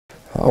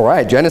All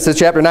right, Genesis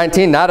chapter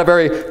 19, not a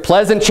very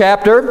pleasant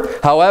chapter.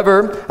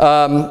 However,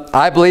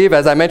 I believe,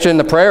 as I mentioned in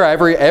the prayer,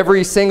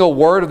 every single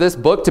word of this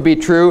book to be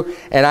true,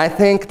 and I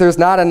think there's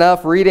not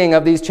enough reading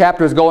of these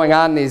chapters going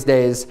on these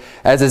days,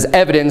 as is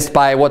evidenced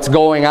by what's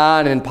going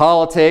on in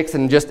politics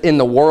and just in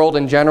the world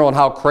in general and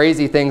how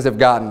crazy things have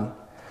gotten.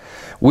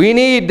 We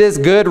need this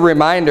good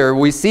reminder.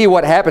 We see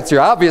what happens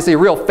here. Obviously, a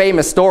real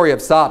famous story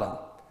of Sodom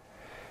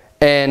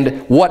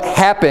and what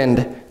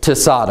happened to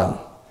Sodom.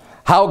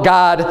 How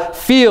God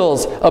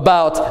feels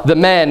about the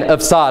men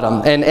of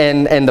Sodom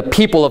and the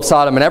people of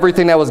Sodom and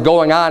everything that was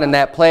going on in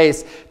that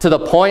place, to the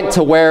point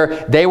to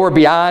where they were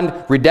beyond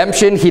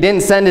redemption. He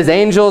didn't send his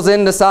angels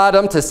into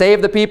Sodom to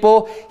save the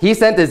people. He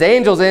sent his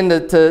angels in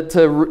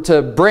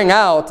to bring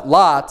out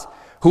Lot,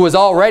 who was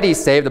already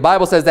saved. The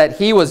Bible says that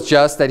he was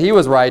just, that he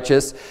was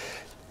righteous.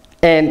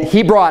 And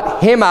he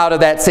brought him out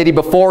of that city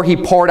before he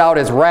poured out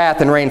his wrath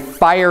and rained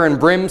fire and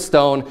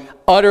brimstone,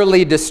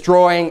 utterly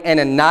destroying and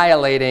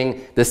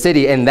annihilating the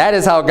city. And that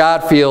is how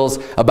God feels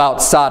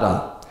about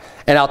Sodom.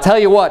 And I'll tell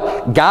you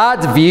what,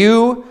 God's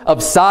view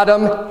of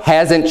Sodom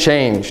hasn't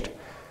changed.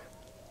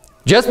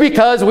 Just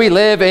because we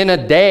live in a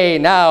day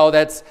now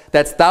that's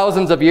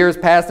thousands of years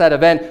past that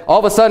event, all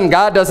of a sudden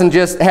God doesn't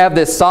just have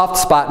this soft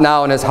spot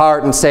now in his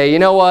heart and say, you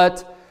know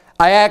what,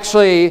 I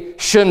actually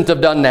shouldn't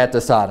have done that to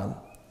Sodom.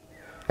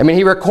 I mean,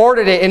 he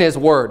recorded it in his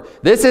word.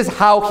 This is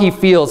how he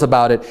feels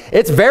about it.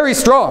 It's very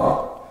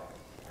strong.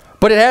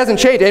 But it hasn't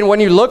changed. And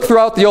when you look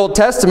throughout the Old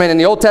Testament and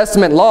the Old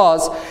Testament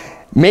laws,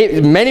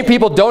 many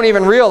people don't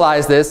even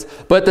realize this,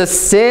 but the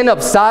sin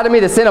of sodomy,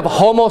 the sin of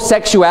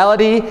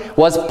homosexuality,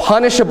 was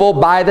punishable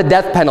by the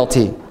death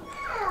penalty.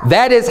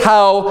 That is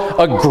how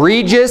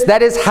egregious,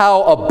 that is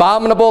how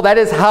abominable, that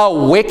is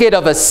how wicked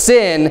of a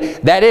sin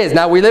that is.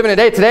 Now, we live in a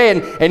day today,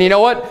 and you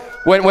know what?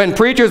 When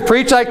preachers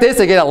preach like this,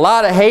 they get a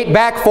lot of hate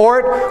back for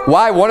it.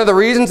 Why? One of the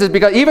reasons is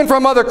because, even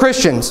from other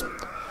Christians,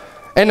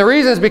 and the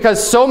reason is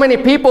because so many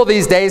people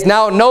these days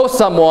now know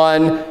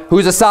someone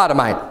who's a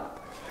sodomite.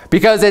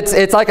 Because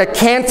it's like a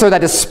cancer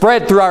that is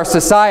spread through our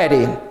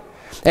society.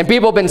 And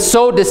people have been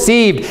so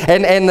deceived,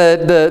 and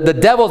the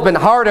devil's been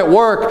hard at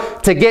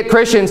work to get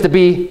Christians to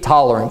be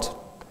tolerant.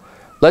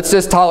 Let's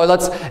just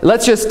tolerate.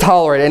 Let's just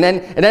tolerate. And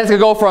then it's going to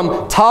go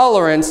from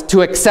tolerance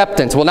to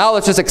acceptance. Well, now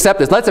let's just accept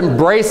this. Let's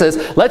embrace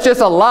this. Let's just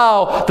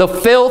allow the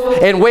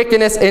filth and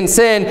wickedness and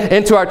sin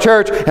into our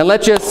church. And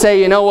let's just say,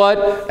 you know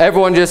what?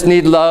 Everyone just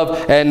needs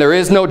love, and there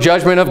is no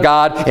judgment of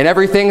God, and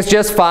everything's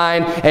just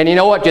fine. And you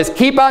know what? Just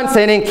keep on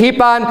sinning.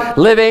 Keep on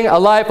living a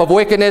life of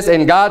wickedness,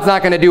 and God's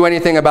not going to do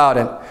anything about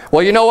it.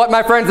 Well, you know what,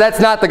 my friends? That's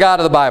not the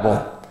God of the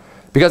Bible.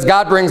 Because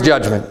God brings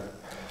judgment.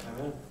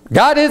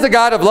 God is a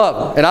God of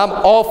love, and I'm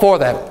all for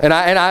that. And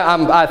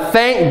I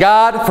thank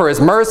God for his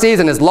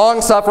mercies and his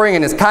long-suffering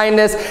and his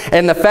kindness,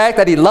 and the fact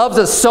that he loves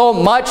us so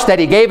much that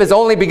he gave his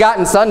only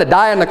begotten Son to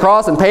die on the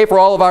cross and pay for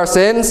all of our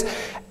sins.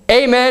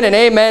 Amen and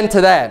amen to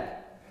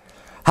that.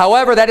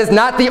 However, that is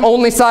not the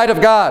only side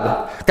of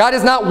God. God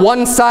is not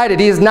one-sided.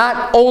 He is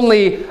not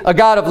only a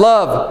God of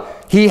love.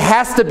 He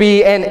has to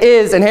be and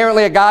is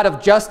inherently a God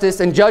of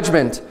justice and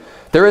judgment.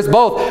 There is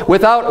both.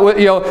 Without,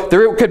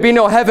 there could be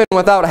no heaven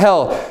without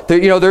hell.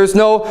 There's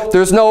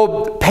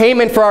no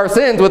payment for our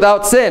sins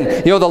without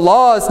sin. The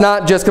law is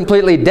not just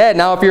completely dead.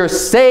 Now, if you're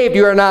saved,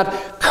 you are not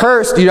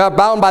cursed. You're not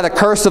bound by the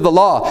curse of the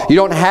law. You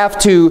don't have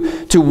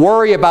to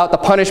worry about the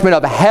punishment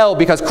of hell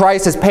because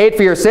Christ has paid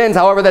for your sins.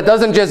 However, that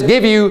doesn't just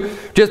give you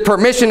just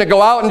permission to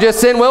go out and just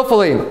sin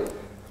willfully. Amen.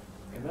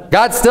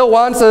 God still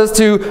wants us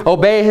to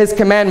obey his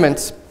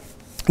commandments.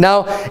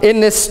 Now, in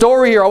this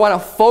story here, I want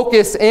to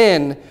focus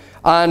in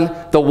on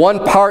the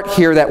one part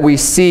here that we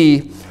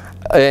see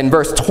in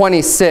verse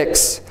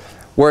 26,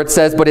 where it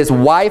says, but his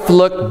wife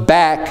looked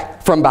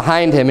back from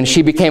behind him, and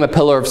she became a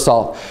pillar of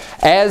salt.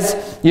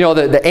 As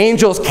the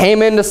angels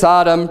came into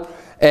Sodom,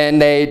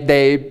 and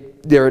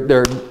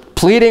they're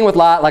pleading with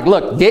Lot, like,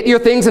 look, get your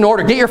things in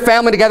order, get your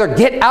family together,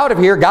 get out of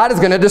here. God is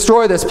going to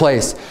destroy this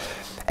place.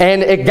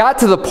 And it got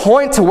to the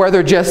point to where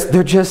they're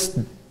just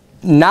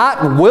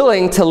not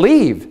willing to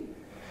leave.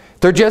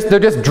 They're just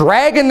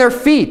dragging their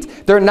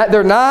feet. They're not,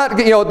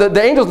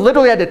 the angels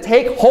literally had to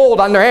take hold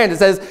on their hands. It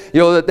says,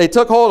 that they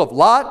took hold of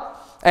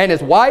Lot and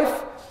his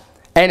wife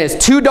and his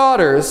 2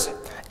 daughters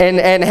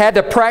and had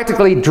to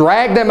practically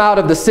drag them out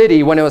of the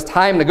city when it was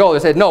time to go. They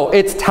said, no,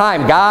 it's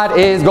time. God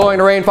is going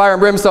to rain fire and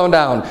brimstone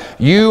down.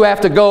 You have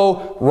to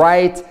go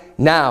right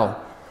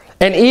now.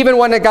 And even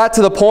when it got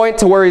to the point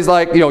to where he's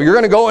like, you're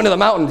going to go into the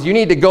mountains. You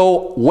need to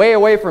go way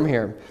away from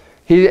here.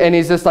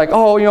 He's just like,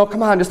 oh,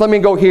 come on, just let me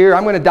go here.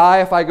 I'm going to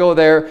die if I go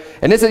there.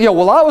 And this is,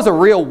 well, I was a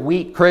real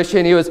weak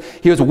Christian. He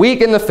was weak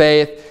in the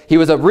faith. He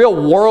was a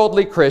real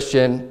worldly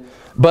Christian,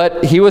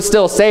 but he was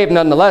still saved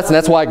nonetheless. And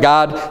that's why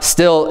God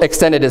still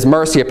extended his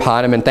mercy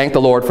upon him, and thank the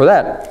Lord for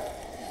that.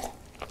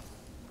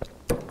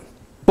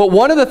 But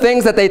one of the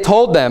things that they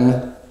told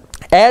them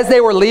as they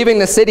were leaving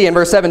the city, in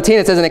verse 17,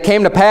 it says, and it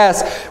came to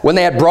pass when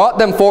they had brought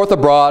them forth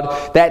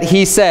abroad that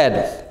he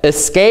said,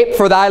 escape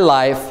for thy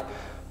life.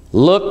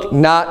 Look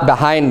not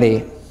behind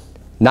thee,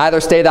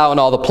 Neither stay thou in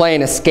all the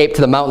plain, escape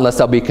to the mountain lest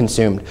thou be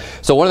consumed.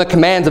 So one of the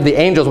commands of the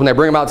angels when they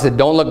bring him out said,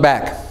 don't look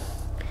back.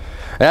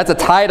 And that's the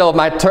title of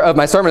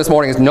my sermon this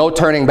morning, is No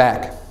Turning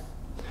Back.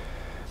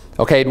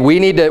 Okay, we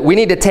need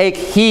to take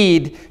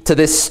heed to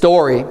this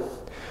story.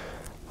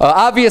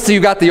 Obviously,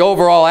 you've got the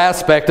overall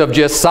aspect of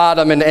just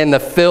Sodom and the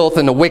filth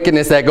and the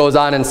wickedness that goes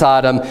on in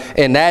Sodom,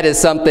 and that is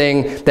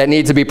something that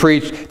needs to be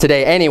preached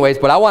today anyways.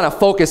 But I want to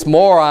focus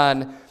more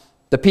on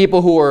the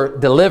people who were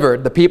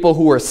delivered, the people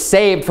who were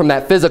saved from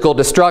that physical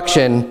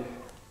destruction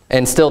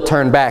and still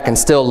turned back and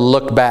still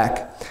looked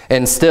back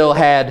and still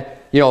had,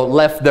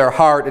 left their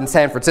heart in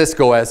San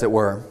Francisco, as it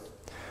were.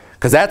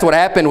 Because that's what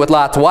happened with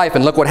Lot's wife,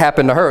 and look what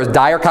happened to her. It was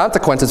dire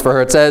consequences for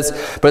her. It says,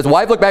 but his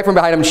wife looked back from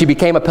behind him, and she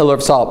became a pillar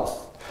of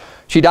salt.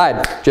 She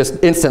died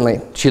just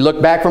instantly. She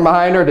looked back from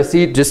behind her to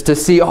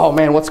see, oh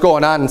man, what's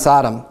going on in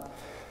Sodom?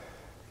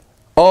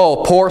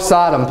 Oh, poor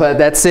Sodom,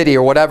 that city,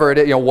 or whatever it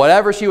is,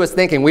 whatever she was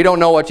thinking. We don't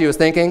know what she was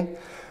thinking,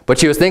 but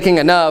she was thinking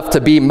enough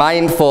to be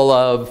mindful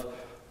of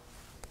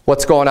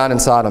what's going on in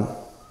Sodom.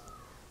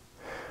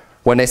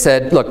 When they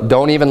said, look,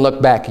 don't even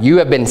look back. You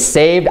have been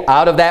saved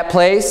out of that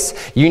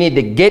place. You need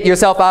to get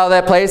yourself out of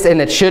that place,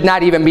 and it should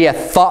not even be a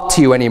thought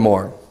to you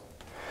anymore.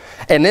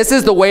 And this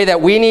is the way that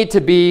we need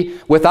to be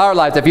with our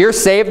lives. If you're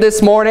saved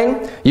this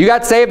morning, you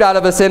got saved out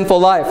of a sinful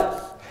life.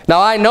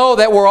 Now, I know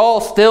that we're all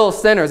still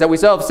sinners, that we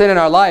still have sin in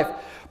our life,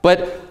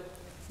 but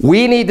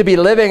we need to be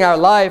living our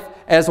life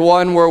as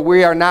one where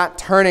we are not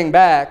turning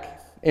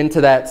back into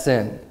that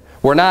sin.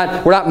 We're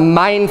not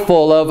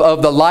mindful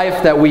of the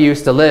life that we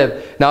used to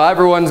live. Now,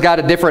 everyone's got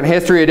a different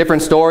history, a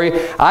different story.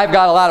 I've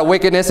got a lot of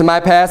wickedness in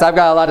my past. I've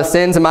got a lot of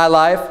sins in my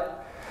life.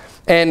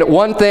 And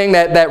one thing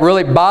that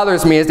really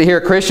bothers me is to hear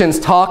Christians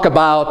talk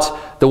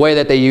about the way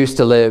that they used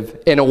to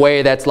live in a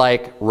way that's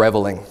like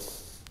reveling,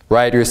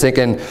 right? You're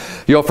thinking,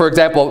 for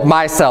example,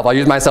 myself. I'll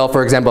use myself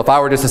for example. If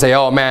I were just to say,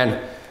 oh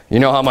man, you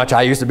know how much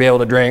I used to be able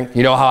to drink.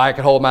 You know how I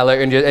could hold my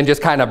leg, and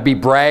just kind of be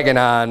bragging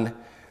on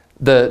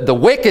the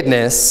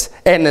wickedness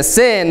and the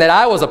sin that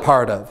I was a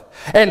part of.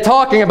 And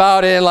talking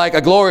about it in like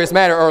a glorious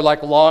manner, or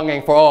like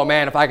longing for, oh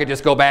man, if I could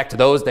just go back to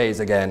those days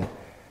again.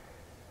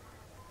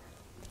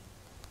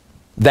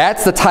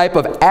 That's the type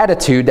of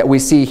attitude that we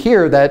see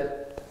here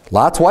that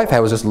Lot's wife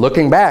had, was just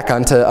looking back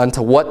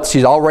onto what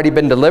she's already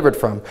been delivered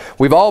from.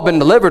 We've all been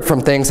delivered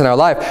from things in our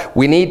life.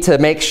 We need to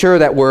make sure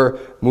that we're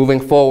moving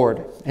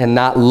forward and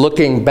not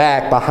looking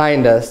back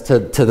behind us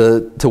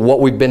to what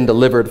we've been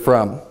delivered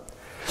from.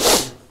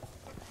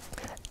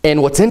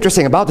 And what's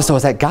interesting about this, though,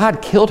 is that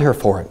God killed her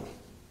for it.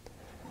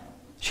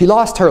 She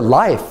lost her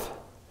life.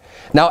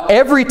 Now,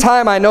 every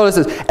time I notice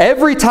this,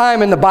 every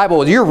time in the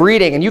Bible you're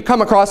reading and you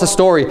come across a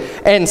story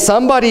and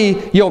somebody,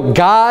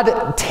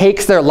 God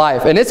takes their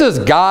life. And this is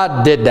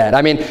God did that.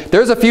 I mean,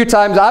 there's a few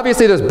times,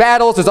 obviously there's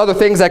battles, there's other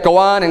things that go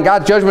on, and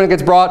God's judgment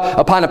gets brought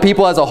upon a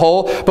people as a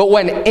whole. But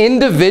when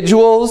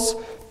individuals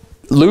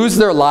lose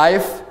their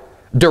life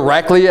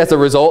directly as a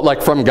result,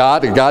 like from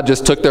God, and God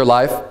just took their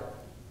life.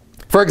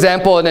 For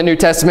example, in the New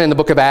Testament, in the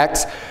book of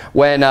Acts,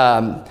 when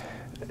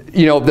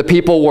the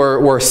people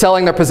were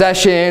selling their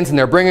possessions and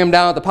they're bringing them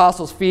down at the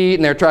apostles' feet,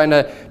 and they're trying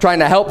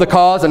to help the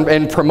cause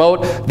and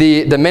promote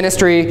the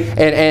ministry.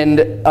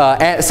 And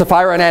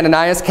Sapphira and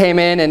Ananias came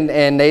in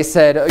and they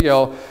said,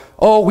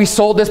 oh, we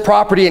sold this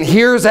property and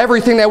here's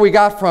everything that we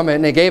got from it.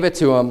 And they gave it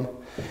to them,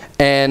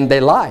 and they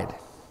lied,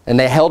 and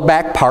they held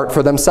back part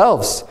for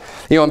themselves.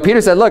 And Peter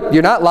said, look,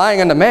 you're not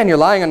lying unto men, you're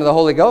lying unto the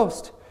Holy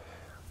Ghost.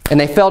 And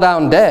they fell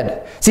down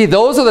dead. See,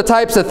 those are the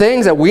types of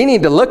things that we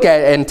need to look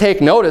at and take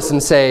notice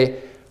and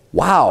say,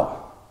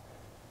 wow.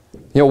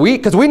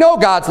 Because we know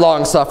God's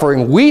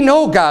long-suffering. We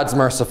know God's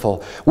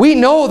merciful. We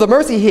know the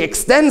mercy He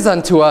extends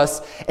unto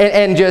us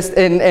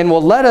and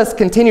will let us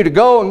continue to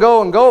go and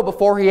go and go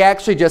before He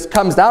actually just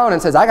comes down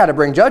and says, I got to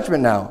bring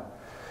judgment now.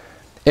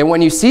 And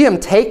when you see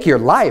Him take your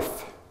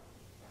life,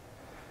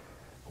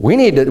 we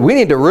need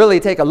to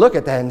really take a look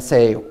at that and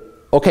say,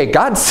 okay,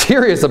 God's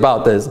serious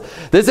about this.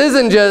 This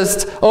isn't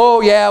just,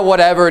 oh yeah,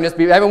 whatever, and just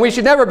be, we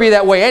should never be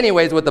that way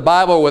anyways with the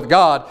Bible or with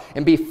God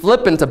and be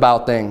flippant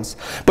about things.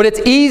 But it's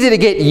easy to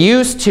get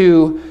used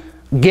to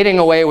getting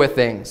away with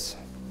things,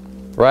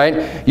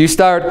 right? You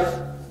start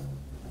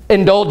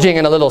indulging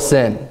in a little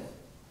sin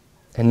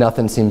and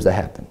nothing seems to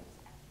happen,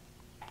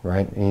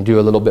 right? And you do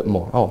a little bit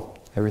more. Oh,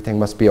 everything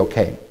must be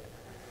okay.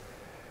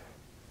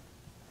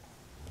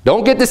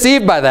 Don't get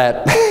deceived by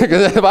that.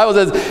 Because the Bible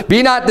says,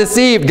 be not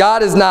deceived,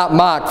 God is not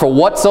mocked. For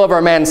whatsoever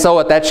a man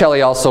soweth, that shall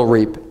he also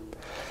reap.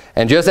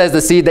 And just as the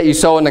seed that you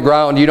sow in the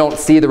ground, you don't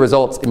see the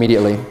results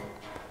immediately.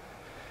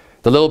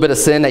 The little bit of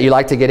sin that you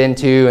like to get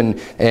into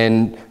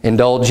and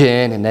indulge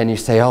in, and then you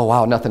say, oh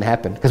wow, nothing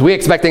happened. Because we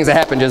expect things to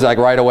happen just like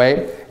right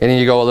away, and then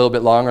you go a little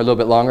bit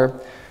longer.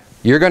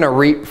 You're going to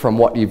reap from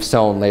what you've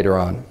sown later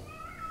on.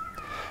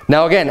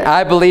 Now again,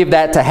 I believe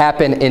that to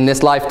happen in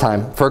this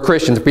lifetime for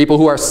Christians, people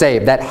who are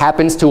saved. That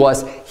happens to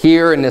us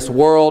here in this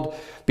world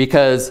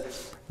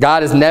because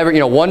God is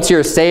never, once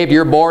you're saved,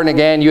 you're born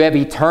again, you have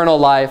eternal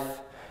life,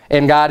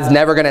 and God is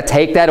never going to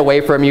take that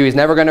away from you. He's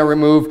never going to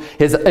remove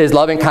His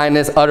loving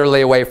kindness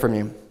utterly away from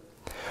you.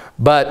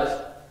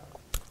 But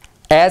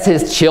as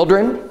his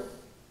children,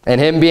 and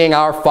him being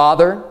our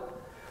father,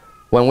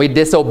 when we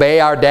disobey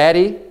our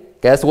daddy,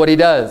 guess what he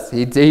does?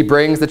 He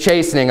brings the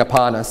chastening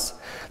upon us.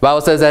 The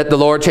Bible says that the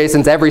Lord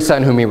chastens every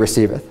son whom he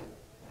receiveth.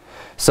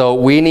 So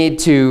we need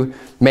to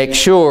make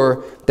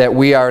sure that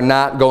we are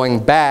not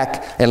going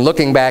back and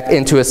looking back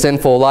into a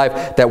sinful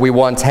life that we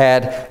once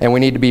had, and we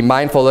need to be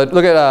mindful.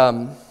 Look at,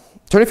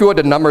 turn if you would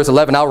to Numbers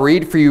 11. I'll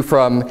read for you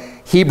from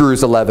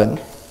Hebrews 11.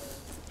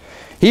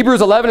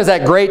 Hebrews 11 is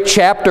that great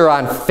chapter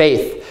on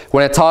faith,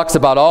 when it talks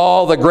about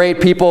all the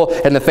great people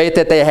and the faith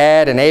that they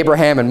had, and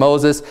Abraham and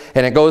Moses,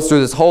 and it goes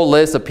through this whole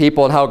list of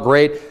people and how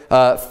great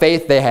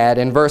faith they had.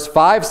 And verse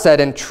 5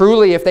 said, "And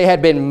truly if they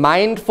had been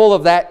mindful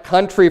of that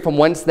country from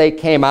whence they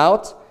came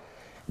out,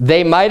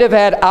 they might have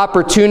had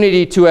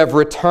opportunity to have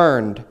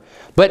returned.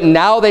 But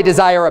now they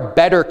desire a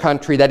better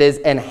country, that is,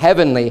 an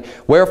heavenly.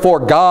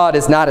 Wherefore God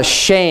is not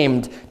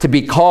ashamed to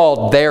be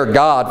called their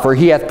God, for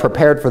he hath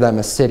prepared for them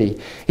a city."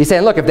 He's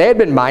saying, look, if they had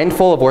been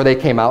mindful of where they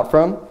came out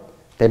from,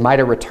 they might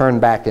have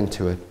returned back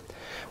into it.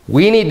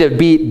 We need to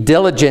be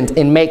diligent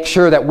and make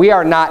sure that we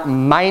are not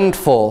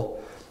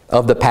mindful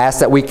of the past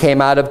that we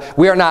came out of.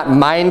 We are not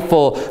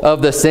mindful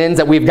of the sins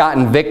that we've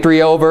gotten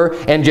victory over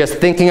and just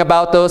thinking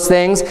about those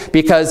things,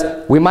 because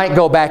we might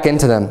go back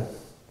into them.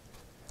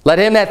 Let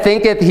him that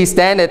thinketh he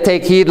standeth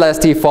take heed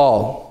lest he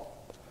fall.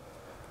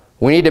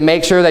 We need to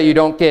make sure that you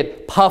don't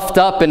get puffed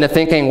up into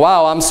thinking,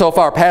 wow, I'm so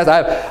far past,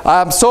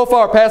 I'm so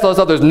far past all this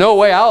stuff, there's no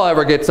way I'll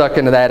ever get sucked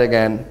into that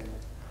again.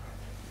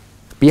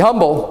 Be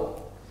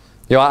humble.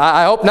 You know,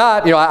 I hope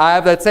not. You know, I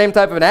have that same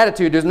type of an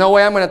attitude. There's no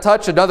way I'm going to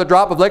touch another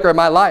drop of liquor in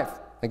my life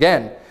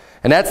again.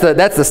 And that's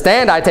the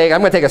stand I take. I'm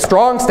going to take a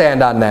strong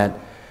stand on that.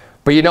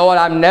 But you know what?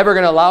 I'm never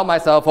going to allow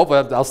myself, hopefully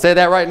I'll say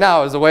that right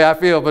now is the way I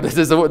feel, but this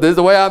is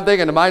the way I'm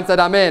thinking, the mindset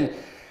I'm in,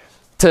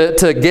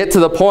 to get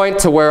to the point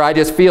to where I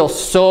just feel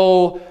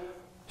so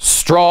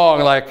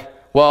strong, like,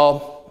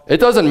 well, it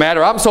doesn't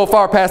matter. I'm so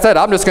far past that.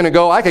 I'm just going to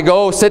go, I could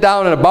go sit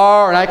down in a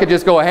bar and I could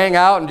just go hang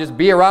out and just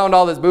be around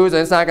all this booze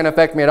and it's not going to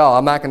affect me at all.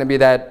 I'm not going to be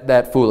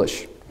that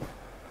foolish.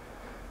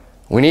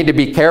 We need to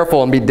be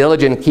careful and be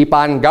diligent, keep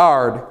on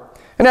guard.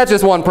 And that's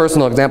just one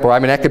personal example. I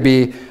mean, that could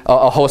be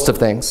a host of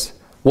things.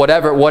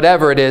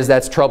 Whatever it is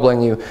that's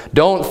troubling you.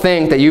 Don't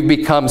think that you've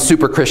become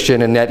super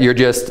Christian and that you're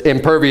just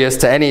impervious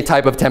to any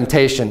type of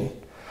temptation.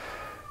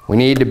 We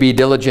need to be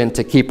diligent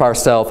to keep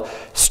ourselves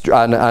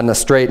on the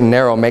straight and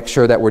narrow, make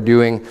sure that we're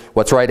doing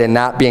what's right and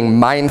not being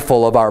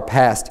mindful of our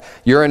past.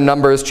 You're in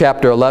Numbers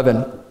chapter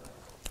 11.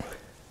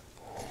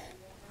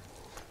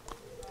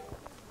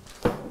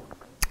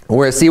 We're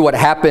going to see what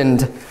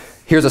happened.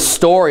 Here's a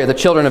story of the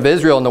children of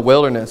Israel in the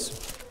wilderness.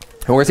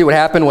 And we're going to see what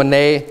happened when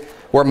they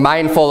were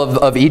mindful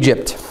of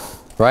Egypt,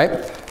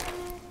 right?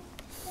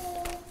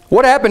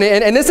 What happened,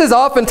 and this is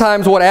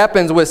oftentimes what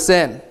happens with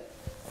sin,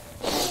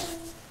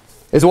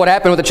 is what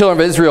happened with the children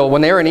of Israel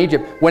when they were in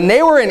Egypt. When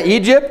they were in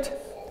Egypt,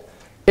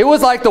 it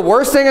was like the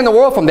worst thing in the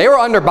world for them. They were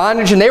under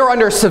bondage, and they were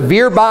under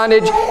severe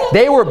bondage.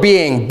 They were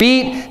being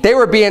beat. They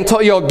were being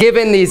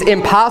given these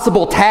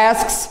impossible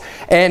tasks.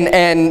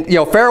 And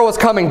Pharaoh was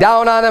coming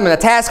down on them, and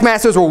the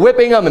taskmasters were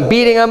whipping them and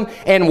beating them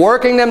and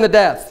working them to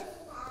death.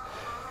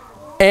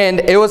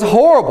 And it was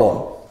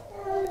horrible.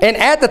 And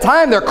at the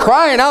time, they're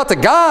crying out to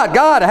God,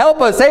 God,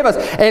 help us, save us.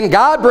 And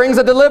God brings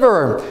a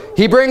deliverer.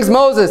 He brings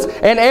Moses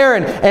and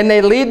Aaron, and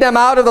they lead them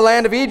out of the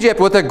land of Egypt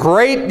with a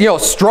great,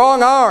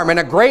 strong arm and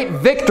a great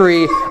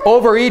victory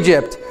over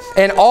Egypt.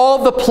 And all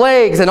of the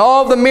plagues and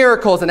all of the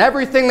miracles and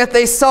everything that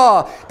they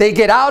saw, they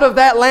get out of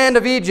that land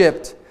of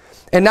Egypt.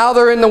 And now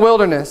they're in the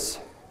wilderness.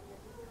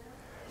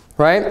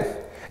 Right?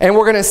 And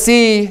we're going to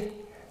see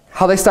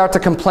how they start to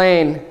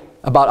complain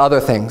about other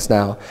things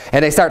now.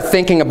 And they start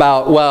thinking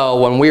about, well,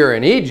 when we were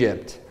in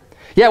Egypt.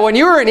 Yeah, when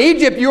you were in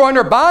Egypt, you were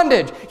under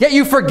bondage. Yet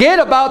you forget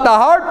about the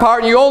hard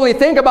part and you only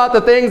think about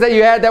the things that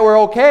you had that were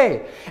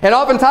okay. And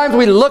oftentimes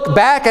we look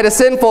back at a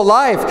sinful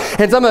life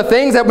and some of the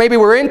things that maybe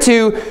we're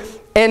into,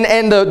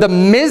 and the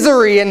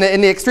misery and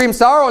the extreme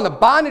sorrow and the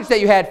bondage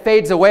that you had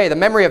fades away. The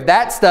memory of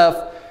that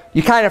stuff,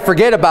 you kind of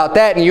forget about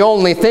that and you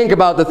only think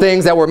about the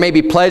things that were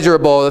maybe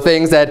pleasurable, the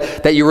things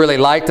that you really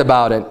liked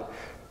about it.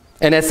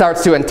 And it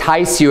starts to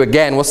entice you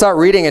again. We'll start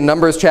reading in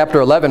Numbers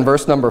chapter 11,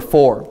 verse number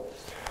 4.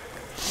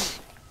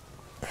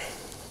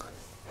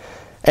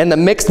 And the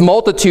mixed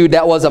multitude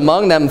that was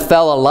among them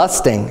fell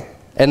a-lusting.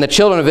 And the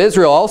children of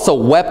Israel also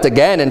wept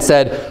again and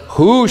said,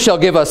 Who shall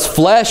give us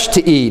flesh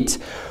to eat?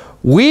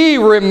 We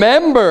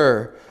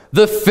remember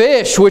the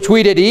fish which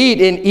we did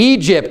eat in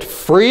Egypt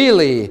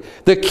freely,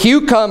 the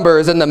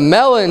cucumbers and the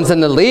melons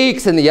and the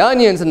leeks and the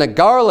onions and the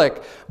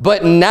garlic.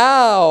 But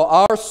now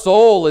our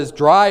soul is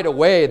dried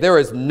away. There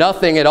is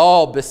nothing at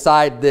all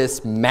beside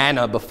this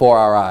manna before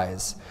our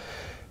eyes.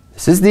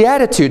 This is the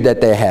attitude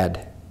that they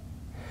had.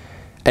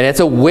 And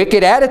it's a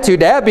wicked attitude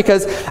to have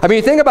because, I mean,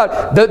 you think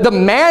about it, the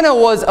manna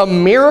was a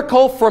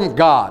miracle from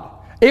God.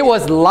 It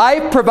was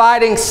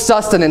life-providing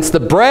sustenance,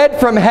 the bread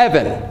from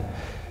heaven.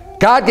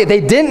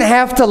 They didn't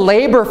have to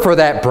labor for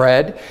that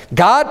bread.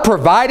 God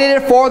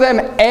provided it for them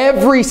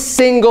every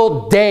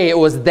single day. It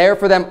was there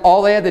for them.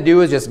 All they had to do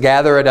was just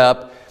gather it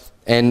up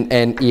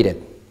and eat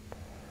it.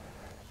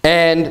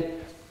 And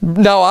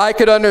now I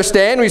could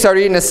understand, we start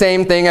eating the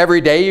same thing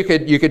every day,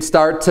 you could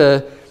start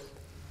to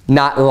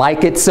not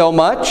like it so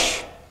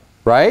much,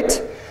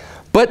 right?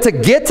 But to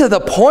get to the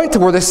point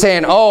where they're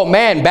saying, oh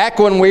man, back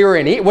when you were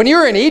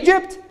in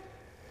Egypt,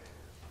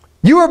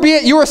 you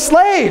were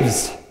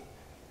slaves.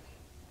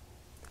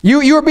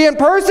 You were being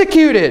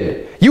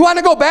persecuted. You want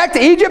to go back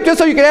to Egypt just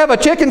so you could have a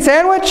chicken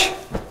sandwich?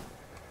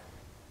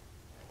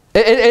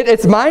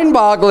 It's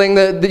mind-boggling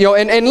that,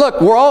 and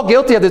look, we're all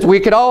guilty of this. We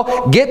could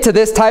all get to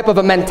this type of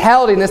a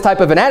mentality and this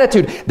type of an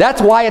attitude.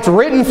 That's why it's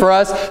written for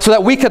us, so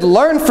that we could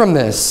learn from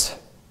this.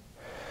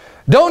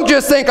 Don't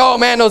just think, oh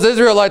man, those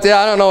Israelites,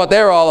 I don't know what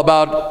they're all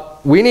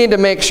about. We need to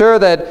make sure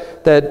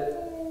that they're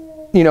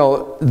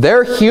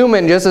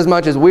human just as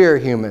much as we're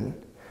human.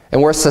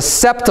 And we're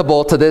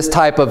susceptible to this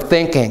type of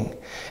thinking.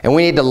 And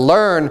we need to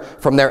learn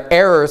from their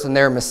errors and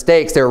their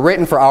mistakes. They're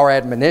written for our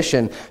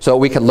admonition so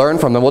we can learn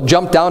from them. We'll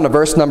jump down to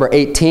verse number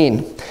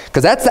 18,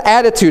 because that's the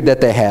attitude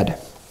that they had.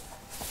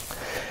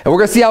 And we're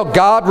going to see how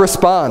God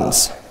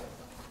responds.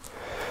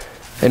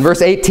 In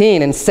verse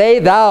 18, and say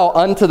thou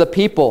unto the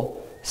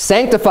people,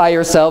 sanctify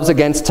yourselves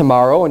against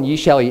tomorrow, and ye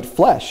shall eat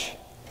flesh.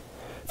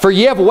 For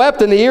ye have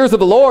wept in the ears of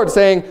the Lord,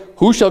 saying,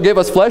 who shall give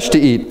us flesh to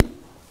eat?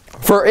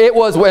 For it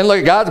was, and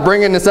look, God's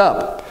bringing this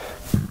up.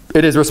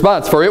 It is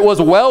response. For it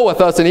was well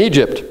with us in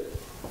Egypt.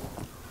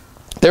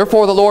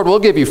 Therefore the Lord will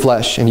give you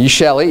flesh, and ye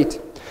shall eat.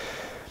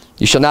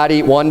 You shall not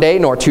eat 1 day,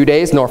 nor 2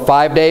 days, nor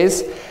 5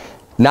 days,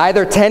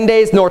 neither 10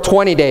 days, nor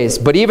 20 days,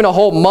 but even a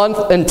whole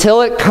month,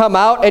 until it come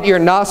out at your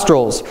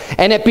nostrils,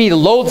 and it be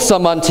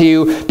loathsome unto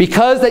you,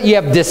 because that ye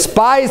have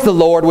despised the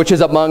Lord which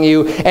is among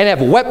you, and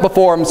have wept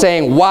before him,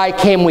 saying, why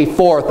came we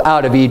forth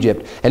out of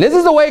Egypt? And this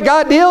is the way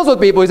God deals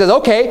with people. He says,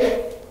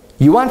 okay,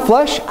 you want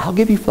flesh? I'll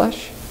give you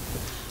flesh.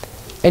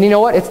 And you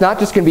know what? It's not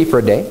just going to be for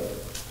a day,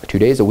 2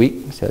 days, a week.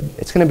 He said,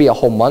 it's going to be a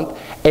whole month.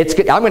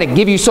 I'm going to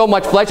give you so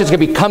much flesh, it's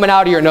going to be coming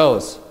out of your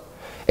nose.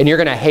 And you're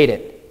going to hate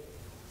it.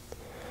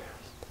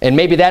 And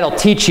maybe that'll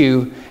teach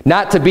you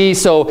not to be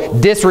so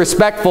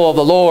disrespectful of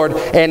the Lord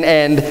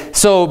and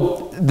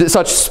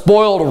such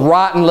spoiled,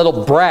 rotten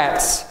little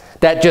brats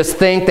that just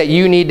think that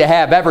you need to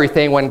have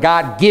everything when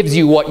God gives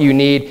you what you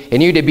need,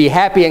 and you to be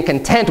happy and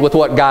content with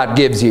what God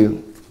gives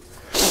you.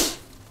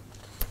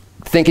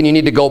 Thinking you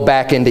need to go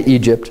back into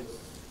Egypt.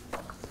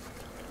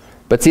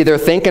 But see, they're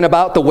thinking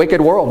about the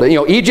wicked world.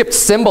 Egypt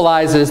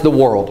symbolizes the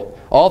world.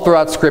 All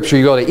throughout Scripture,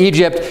 you go to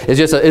Egypt,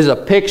 is a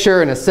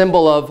picture and a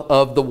symbol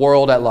of the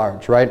world at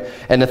large, right?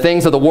 And the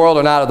things of the world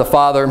are not of the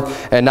Father,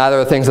 and neither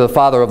are the things of the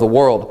Father of the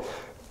world.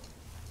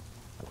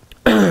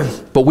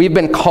 But we've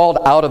been called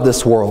out of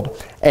this world.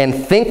 And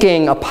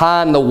thinking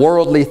upon the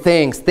worldly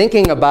things,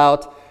 thinking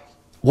about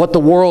what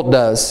the world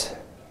does,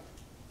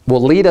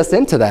 will lead us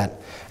into that.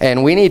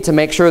 And we need to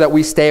make sure that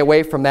we stay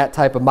away from that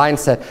type of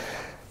mindset.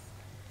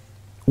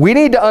 We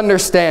need to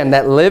understand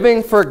that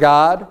living for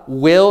God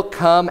will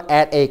come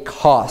at a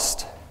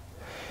cost.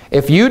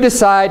 If you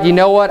decide, you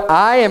know what,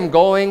 I am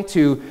going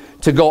to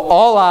go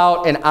all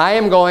out and I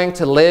am going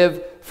to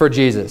live for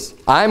Jesus.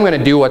 I'm going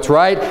to do what's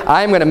right.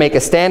 I'm going to make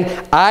a stand.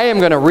 I am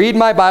going to read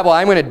my Bible.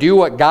 I'm going to do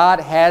what God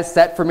has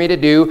set for me to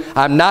do.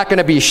 I'm not going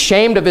to be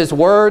ashamed of His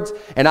words,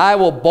 and I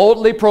will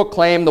boldly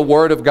proclaim the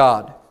Word of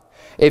God.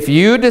 If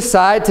you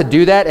decide to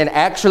do that and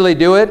actually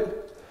do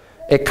it,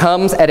 it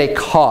comes at a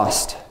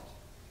cost.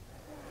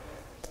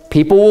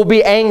 People will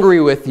be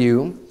angry with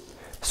you.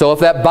 So if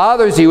that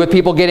bothers you with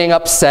people getting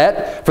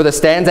upset for the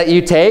stands that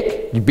you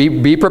take,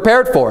 be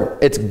prepared for it.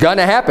 It's going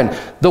to happen.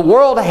 The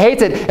world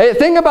hates it. Hey,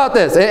 think about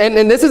this,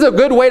 and this is a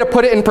good way to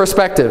put it in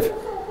perspective.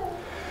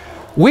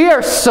 We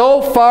are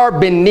so far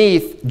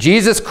beneath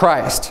Jesus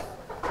Christ,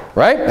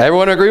 right?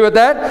 Everyone agree with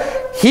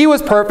that? He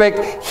was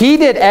perfect. He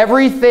did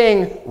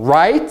everything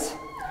right.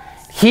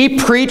 He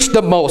preached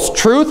the most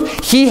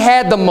truth. He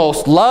had the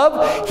most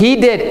love. He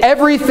did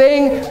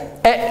everything.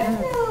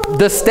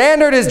 The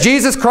standard is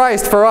Jesus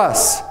Christ for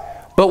us.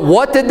 But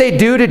what did they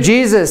do to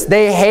Jesus?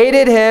 They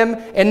hated Him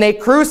and they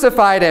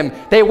crucified Him.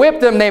 They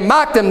whipped Him, they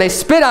mocked Him, they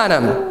spit on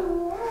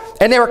Him.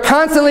 And they were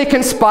constantly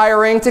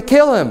conspiring to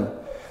kill Him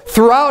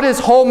throughout His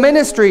whole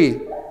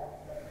ministry.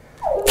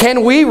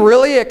 Can we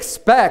really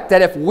expect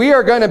that if we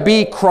are going to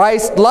be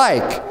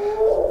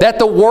Christ-like, that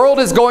the world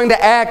is going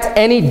to act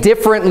any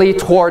differently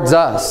towards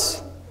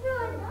us?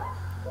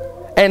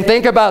 And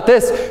think about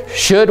this.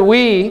 Should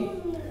we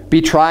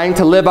be trying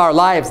to live our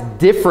lives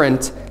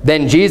different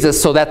than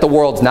Jesus so that the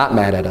world's not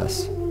mad at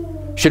us?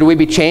 Should we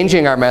be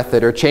changing our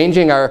method or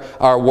changing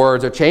our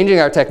words or changing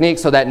our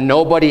techniques so that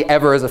nobody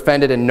ever is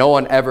offended and no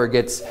one ever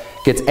gets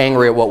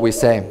angry at what we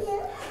say?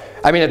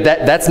 I mean,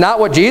 that's not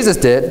what Jesus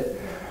did.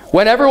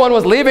 When everyone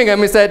was leaving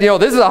Him, He said,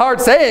 this is a hard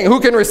saying.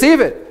 Who can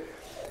receive it?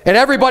 And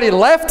everybody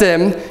left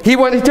Him. He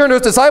turned to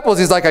His disciples.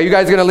 He's like, are you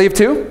guys going to leave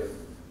too?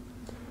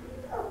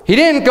 He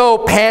didn't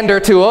go pander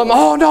to them.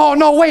 Oh,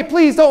 no, wait,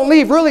 please don't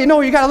leave. Really, no,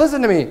 you got to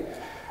listen to me.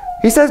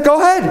 He says, go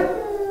ahead.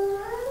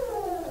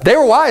 They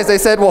were wise. They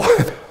said, well,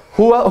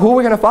 who are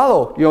we going to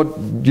follow? You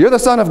know, you're the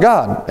Son of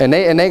God. And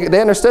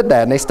they understood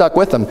that, and they stuck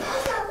with him.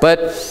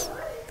 But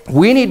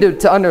we need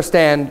to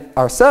understand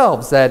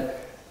ourselves that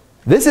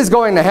this is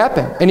going to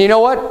happen. And you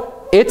know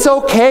what? It's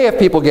okay if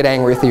people get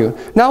angry with you.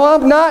 Now,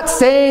 I'm not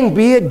saying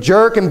be a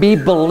jerk and be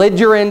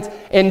belligerent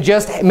and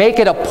just make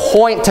it a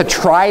point to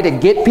try to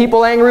get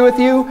people angry with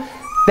you.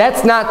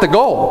 That's not the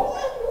goal.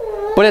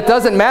 But it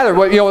doesn't matter.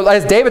 You know,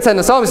 as David said in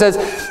the Psalm, he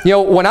says, you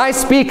know, when I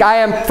speak, I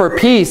am for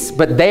peace,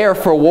 but they are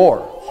for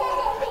war.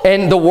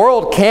 And the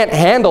world can't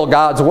handle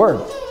God's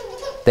word.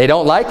 They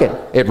don't like it.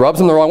 It rubs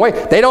them the wrong way.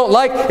 They don't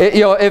like it.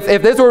 You know,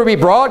 if this were to be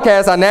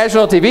broadcast on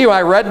national TV, when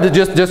I read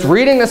just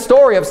reading the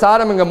story of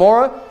Sodom and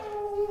Gomorrah,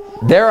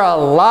 there are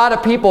a lot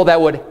of people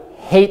that would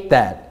hate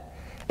that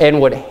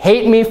and would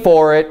hate me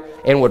for it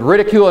and would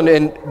ridicule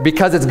and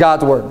because it's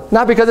God's word.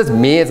 Not because it's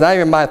me. It's not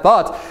even my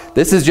thoughts.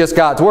 This is just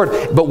God's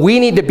word. But we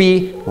need to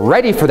be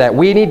ready for that.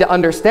 We need to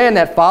understand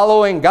that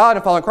following God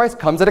and following Christ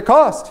comes at a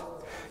cost.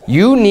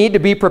 You need to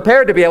be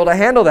prepared to be able to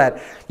handle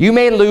that. You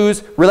may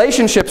lose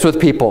relationships with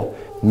people.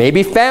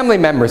 Maybe family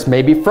members,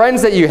 maybe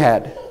friends that you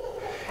had.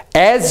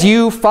 As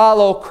you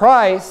follow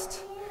Christ,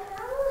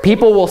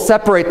 people will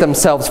separate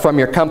themselves from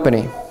your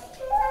company.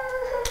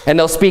 And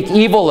they'll speak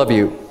evil of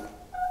you.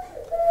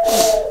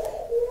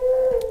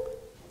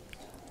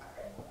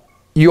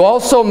 You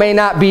also may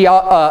not be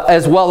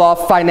as well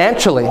off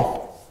financially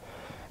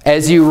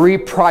as you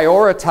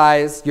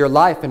reprioritize your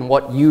life and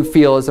what you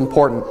feel is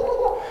important.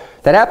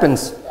 That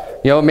happens.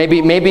 You know, maybe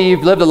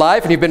you've lived a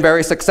life and you've been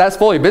very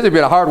successful, you've been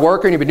a hard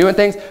worker and you've been doing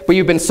things, but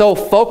you've been so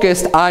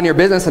focused on your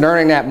business and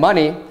earning that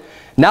money.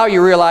 Now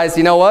you realize,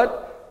 you know what?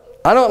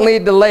 I don't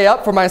need to lay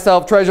up for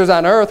myself treasures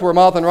on earth where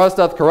moth and rust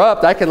doth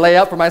corrupt. I can lay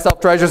up for myself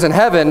treasures in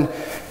heaven.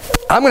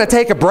 I'm going to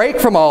take a break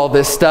from all of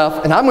this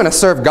stuff and I'm going to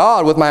serve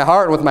God with my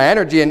heart and with my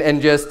energy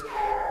and just,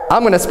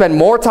 I'm going to spend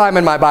more time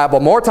in my Bible,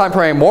 more time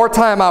praying, more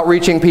time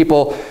outreaching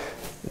people.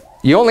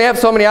 You only have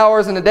so many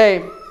hours in a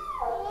day.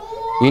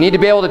 You need to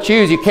be able to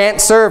choose. You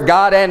can't serve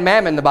God and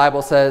mammon, the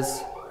Bible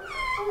says.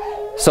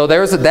 So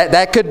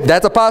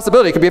that's a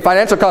possibility. It could be a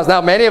financial cost. Now,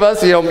 many of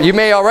us, you know, you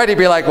may already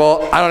be like,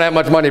 well, I don't have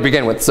much money to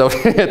begin with. So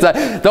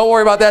don't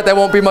worry about that. That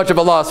won't be much of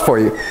a loss for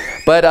you.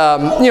 But,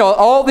 you know,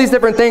 all these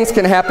different things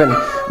can happen.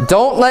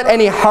 Don't let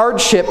any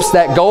hardships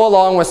that go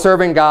along with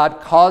serving God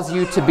cause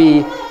you to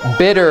be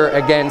bitter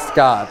against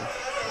God.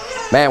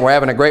 Man, we're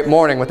having a great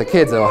morning with the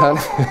kids, though,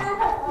 huh?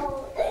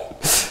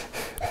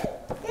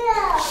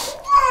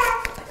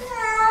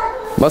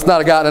 Must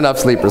not have gotten enough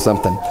sleep or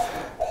something.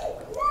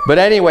 But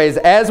anyways,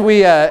 as we,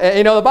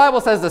 you know, the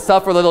Bible says to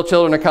suffer little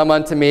children to come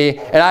unto me.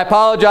 And I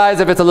apologize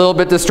if it's a little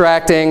bit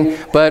distracting.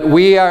 But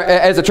we are,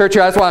 as a church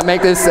here, I just want to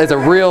make this as a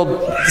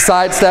real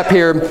sidestep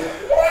here.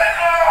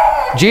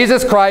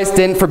 Jesus Christ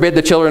didn't forbid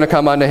the children to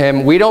come unto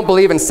him. We don't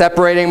believe in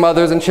separating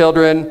mothers and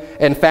children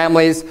and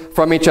families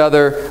from each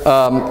other.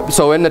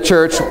 So in the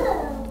church,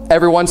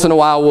 every once in a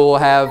while we'll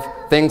have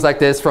things like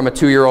this from a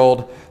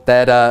 2-year-old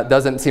that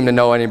doesn't seem to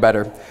know any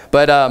better.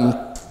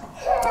 But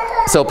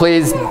so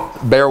please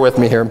bear with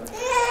me here.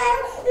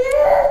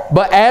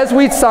 But as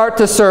we start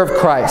to serve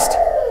Christ,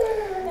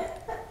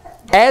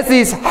 as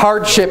these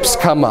hardships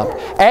come up,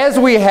 as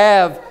we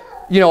have,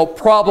 you know,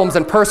 problems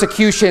and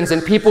persecutions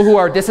and people who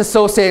are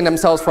disassociating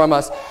themselves from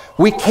us,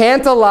 we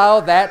can't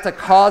allow that to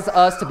cause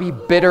us to be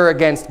bitter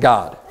against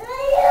God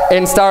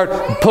and start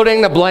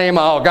putting the blame,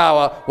 oh God,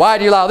 well, why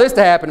do you allow this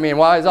to happen to me and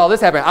why is all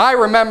this happening? I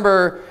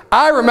remember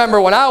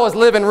when I was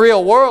living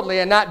real worldly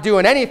and not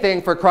doing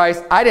anything for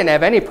Christ, I didn't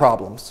have any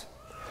problems.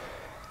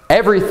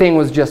 Everything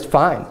was just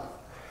fine.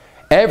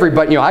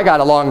 Everybody, you know, I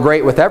got along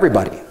great with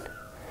everybody.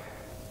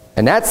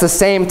 And that's the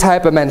same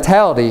type of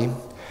mentality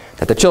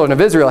that the children of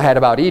Israel had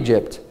about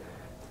Egypt.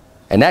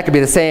 And that could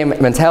be the same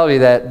mentality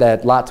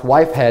that Lot's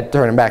wife had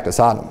turning back to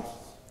Sodom.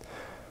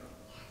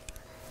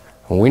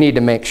 And we need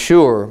to make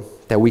sure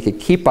that we could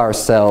keep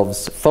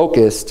ourselves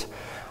focused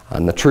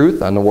on the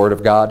truth, on the Word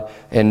of God,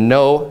 and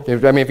know, I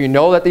mean, if you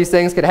know that these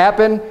things could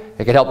happen,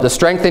 it could help to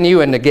strengthen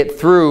you and to get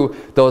through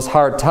those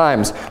hard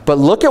times. But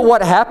look at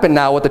what happened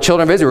now with the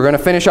children of Israel. We're going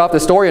to finish off the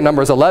story in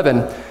Numbers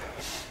 11.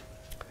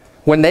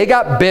 When they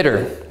got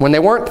bitter, when they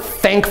weren't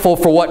thankful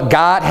for what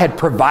God had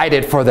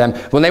provided for them,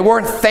 when they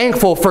weren't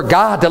thankful for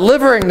God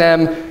delivering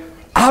them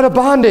out of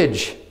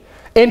bondage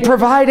and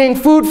providing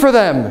food for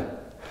them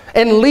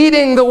and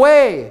leading the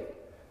way,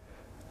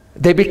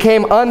 they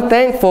became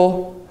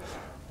unthankful.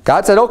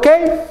 God said,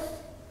 okay,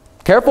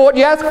 careful what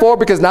you ask for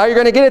because now you're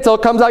going to get it till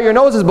it comes out your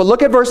noses. But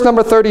look at verse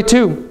number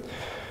 32. The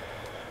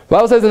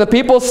Bible says, and the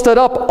people stood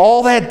up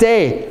all that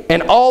day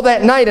and all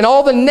that night and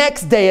all the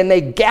next day, and they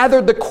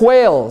gathered the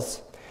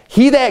quails.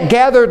 He that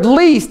gathered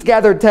least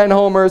gathered 10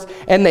 homers,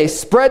 and they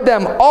spread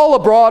them all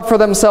abroad for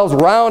themselves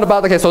round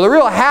about the cave. So they're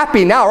real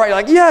happy now, right? You're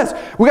like, yes,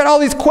 we got all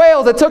these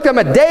quails. It took them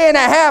a day and a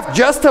half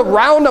just to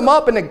round them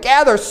up and to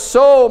gather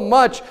so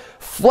much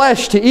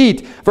flesh to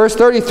eat. Verse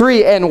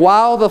 33, and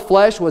while the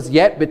flesh was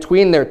yet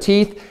between their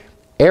teeth,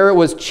 ere it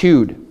was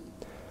chewed,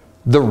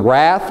 the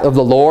wrath of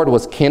the Lord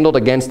was kindled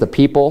against the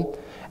people,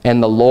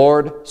 and the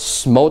Lord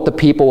smote the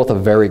people with a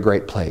very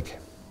great plague.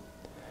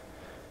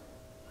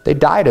 They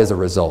died as a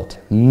result.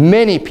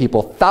 Many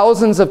people,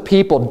 thousands of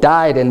people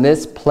died in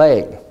this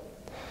plague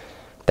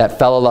that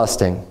fell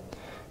a-lusting,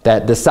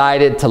 that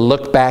decided to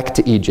look back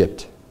to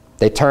Egypt.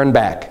 They turned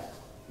back.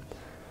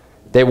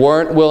 They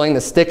weren't willing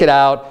to stick it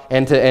out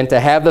and to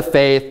have the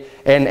faith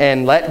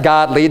and let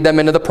God lead them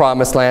into the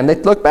promised land. They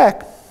looked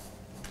back.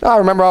 Oh, I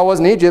remember I was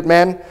in Egypt,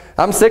 man.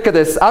 I'm sick of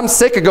this. I'm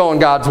sick of going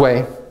God's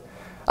way.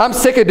 I'm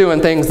sick of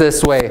doing things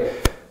this way.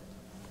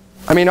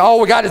 I mean, all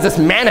we got is this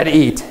manna to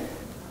eat.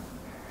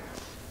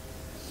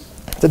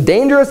 It's a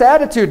dangerous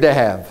attitude to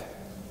have.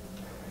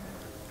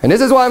 And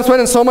this is why I'm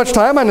spending so much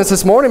time on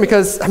this morning,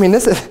 because, I mean,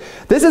 this is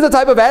the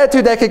type of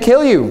attitude that could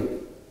kill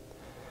you.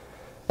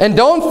 And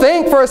don't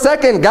think for a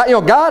second,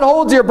 God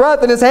holds your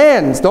breath in his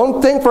hands.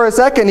 Don't think for a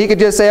second he could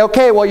just say,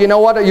 okay, well, you know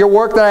what? Your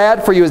work that I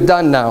had for you is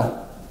done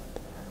now.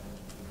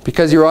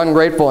 Because you're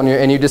ungrateful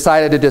and you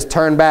decided to just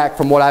turn back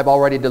from what I've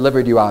already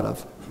delivered you out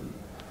of.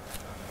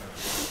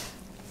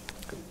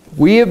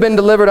 We have been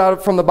delivered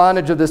out from the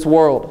bondage of this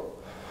world.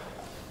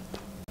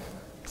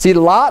 See,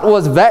 Lot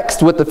was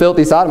vexed with the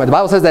filthy sodomites. The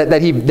Bible says that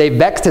they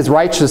vexed his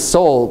righteous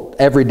soul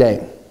every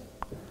day.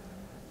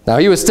 Now,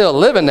 he was still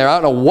living there. I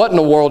don't know what in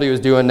the world he was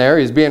doing there.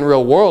 He was being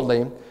real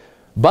worldly.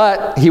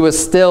 But he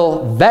was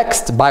still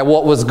vexed by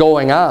what was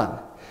going on.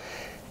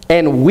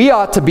 And we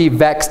ought to be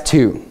vexed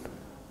too.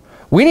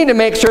 We need to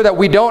make sure that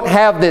we don't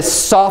have this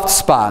soft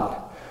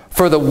spot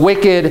for the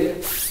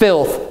wicked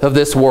filth of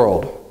this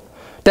world.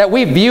 That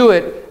we view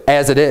it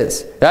as it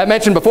is. I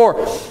mentioned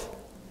before,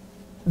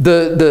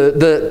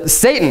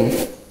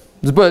 Satan,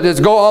 let's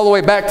go all the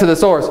way back to the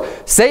source.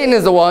 Satan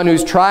is the one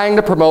who's trying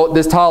to promote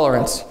this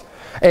tolerance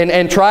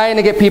and trying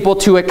to get people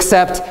to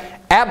accept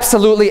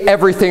absolutely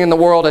everything in the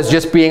world as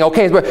just being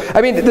okay.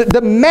 I mean,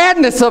 the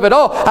madness of it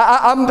all.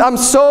 I'm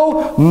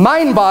so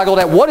mind-boggled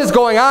at what is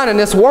going on in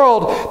this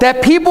world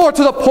that people are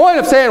to the point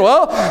of saying,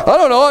 well, I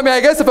don't know. I mean, I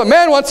guess if a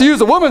man wants to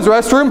use a woman's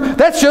restroom,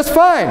 that's just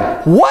fine.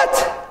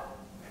 What?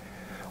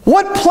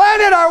 What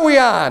planet are we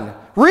on?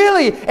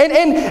 Really?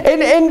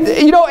 And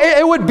you know,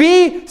 it would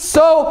be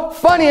so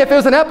funny if it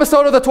was an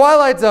episode of The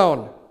Twilight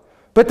Zone.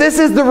 But this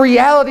is the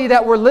reality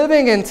that we're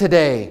living in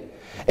today.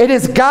 It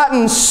has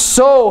gotten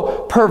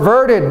so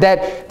perverted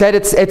that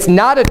it's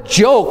not a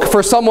joke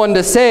for someone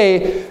to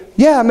say,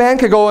 yeah, a man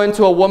could go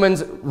into a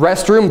woman's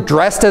restroom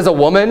dressed as a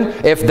woman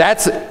if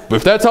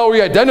that's how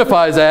he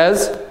identifies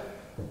as.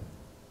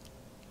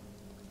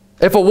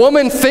 If a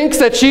woman thinks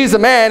that she's a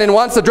man and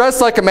wants to dress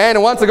like a man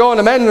and wants to go in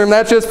the men's room,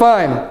 that's just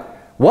fine.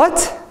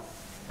 What?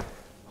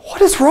 What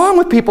is wrong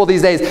with people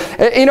these days?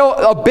 You know,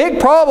 a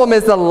big problem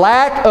is the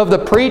lack of the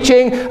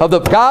preaching of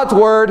God's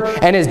Word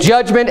and His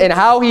judgment and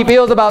how He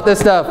feels about this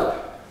stuff.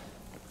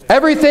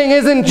 Everything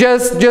isn't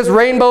just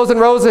rainbows and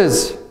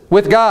roses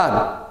with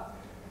God.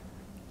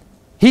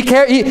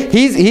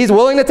 He's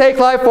willing to take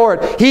life for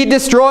it. He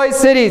destroys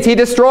cities. He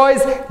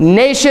destroys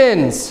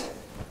nations.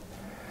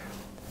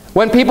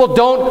 When people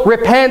don't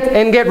repent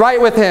and get right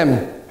with Him.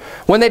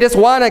 When they just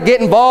want to get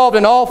involved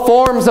in all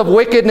forms of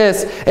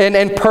wickedness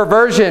and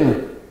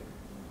perversion.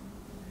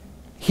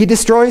 He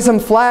destroys them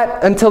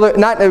flat until they're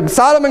not.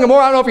 Sodom and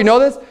Gomorrah, I don't know if you know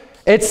this,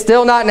 it's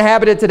still not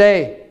inhabited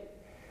today.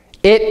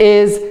 It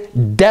is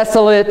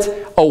desolate,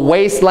 a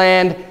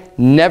wasteland,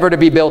 never to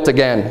be built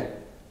again.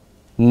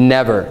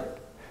 Never.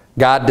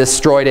 God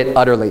destroyed it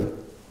utterly.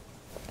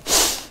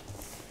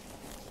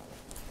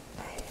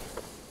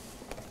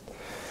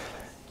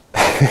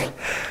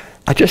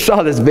 I just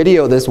saw this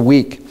video this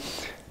week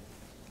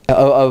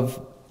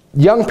of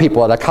young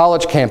people at a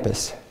college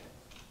campus.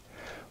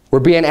 We're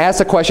being asked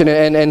a question,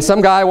 and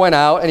some guy went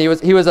out, and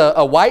he was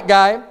a white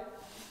guy,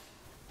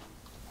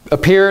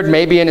 appeared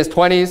maybe in his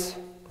 20s,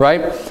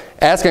 right,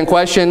 asking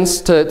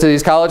questions to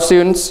these college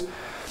students.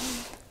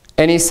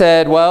 And he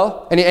said,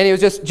 well, and he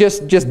was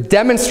just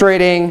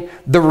demonstrating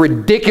the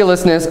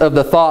ridiculousness of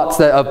the thoughts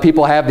that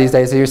people have these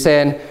days. So he was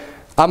saying,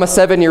 I'm a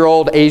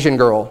 7-year-old Asian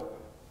girl.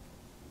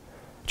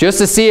 Just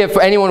to see if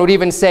anyone would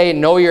even say,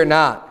 no, you're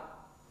not.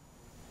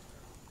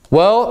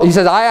 Well, he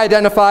says, I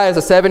identify as a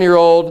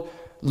 7-year-old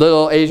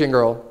little Asian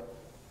girl.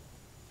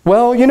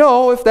 Well, you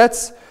know, if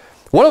that's,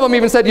 one of them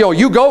even said,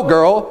 you go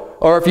girl,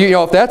 or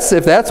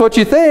if that's what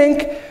you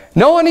think.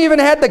 No one even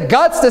had the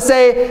guts to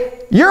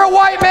say, you're a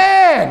white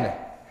man.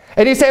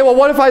 And he say, well,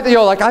 what if I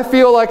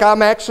feel like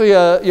I'm actually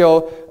a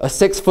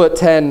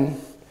 6'10",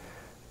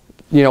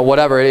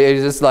 whatever.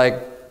 It's just like,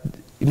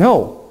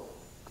 no,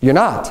 you're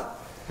not.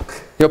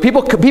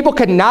 People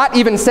could not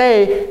even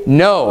say,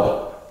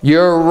 no,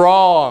 you're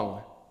wrong.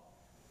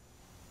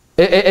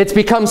 It's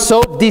become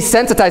so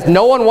desensitized.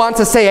 No one wants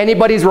to say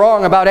anybody's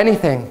wrong about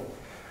anything.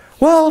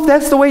 Well, if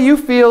that's the way you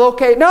feel,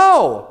 okay.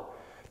 No.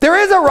 There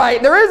is a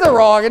right, there is a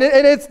wrong, and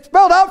it's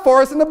spelled out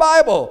for us in the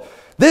Bible.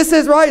 This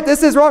is right,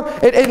 this is wrong.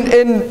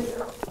 And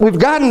we've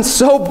gotten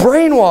so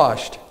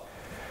brainwashed.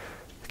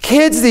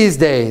 Kids these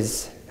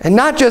days, and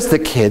not just the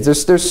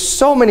kids. There's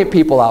so many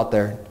people out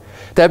there.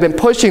 that have been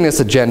pushing this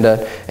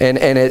agenda, and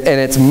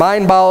it's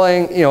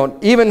mind-boggling. You know,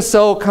 even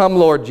so, come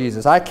Lord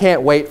Jesus. I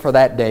can't wait for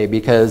that day,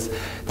 because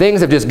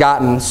things have just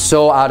gotten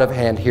so out of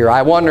hand here.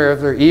 I wonder if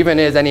there even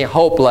is any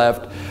hope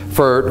left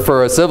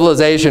for a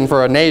civilization,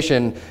 for a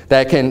nation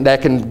that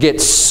can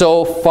get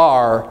so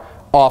far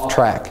off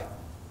track.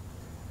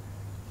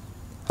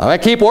 I'm going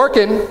to keep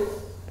working.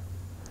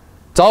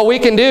 It's all we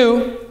can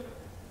do.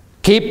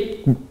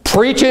 Keep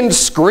preaching,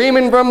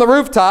 screaming from the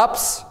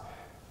rooftops.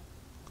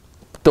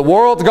 The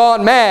world's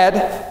gone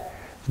mad.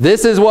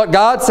 This is what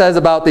God says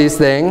about these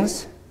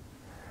things.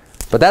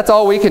 But that's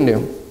all we can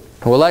do.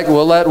 We'll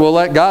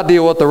let God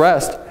deal with the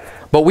rest.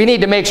 But we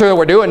need to make sure that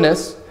we're doing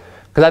this.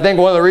 Because I think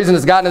one of the reasons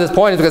it's gotten to this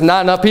point is because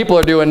not enough people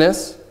are doing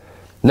this.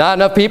 Not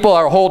enough people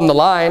are holding the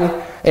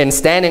line and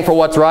standing for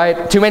what's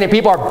right. Too many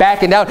people are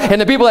backing down.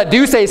 And the people that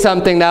do say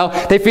something now,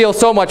 they feel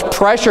so much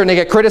pressure and they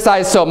get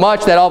criticized so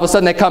much that all of a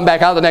sudden they come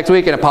back out the next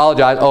week and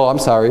apologize. Oh, I'm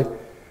sorry.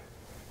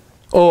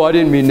 Oh, I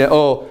didn't mean that.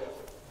 Oh,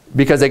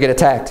 because they get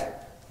attacked.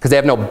 Because they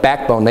have no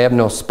backbone. They have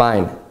no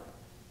spine.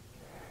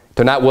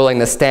 They're not willing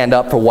to stand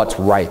up for what's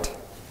right.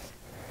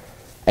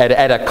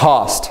 At a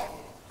cost.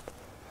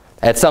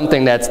 At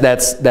something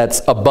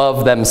that's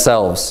above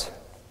themselves.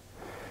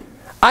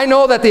 I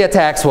know that the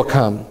attacks will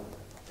come.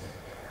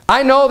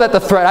 I know that the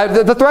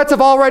threats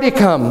have already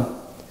come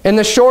in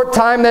the short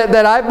time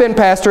that I've been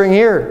pastoring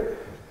here.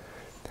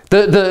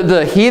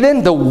 The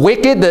heathen, the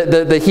wicked,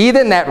 the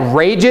heathen that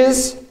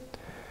rages,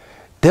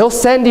 they'll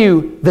send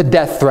you the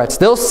death threats.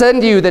 They'll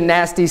send you the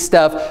nasty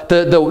stuff,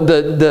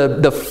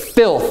 the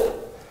filth.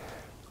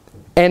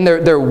 And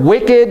they're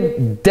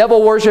wicked,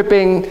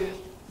 devil-worshipping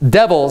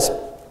devils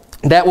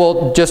that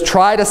will just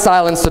try to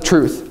silence the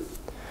truth.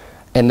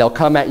 And they'll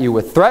come at you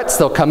with threats.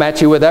 They'll come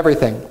at you with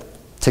everything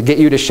to get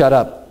you to shut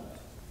up.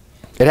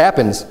 It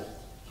happens.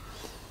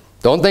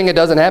 Don't think it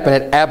doesn't happen.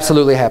 It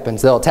absolutely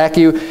happens. They'll attack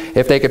you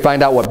if they could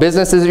find out what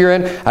businesses you're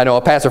in. I know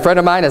a pastor friend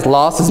of mine has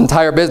lost his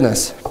entire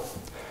business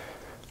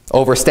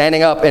over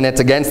standing up, and it's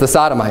against the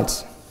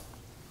Sodomites.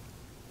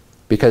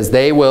 Because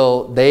they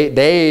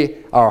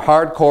are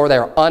hardcore,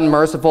 they're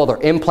unmerciful,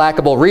 they're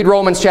implacable. Read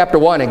Romans chapter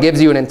 1. It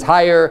gives you an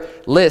entire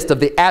list of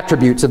the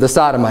attributes of the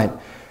Sodomite.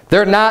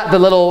 They're not the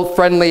little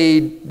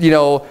friendly,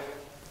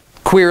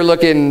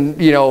 queer-looking,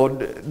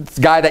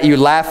 guy that you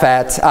laugh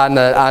at on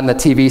the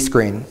TV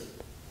screen.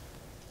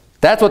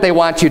 That's what they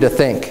want you to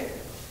think.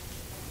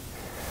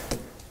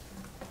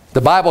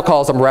 The Bible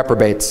calls them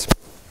reprobates.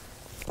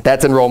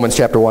 That's in Romans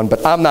chapter 1,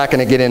 but I'm not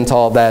going to get into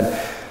all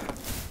that.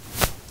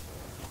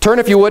 Turn,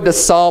 if you would, to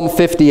Psalm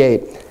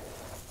 58.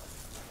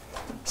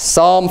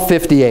 Psalm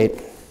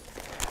 58.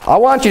 We're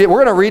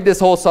going to read this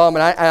whole psalm,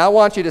 and I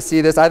want you to see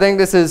this. I think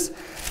this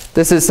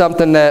is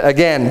something that,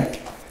 again,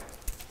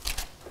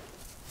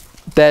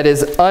 that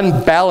is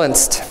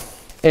unbalanced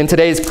in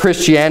today's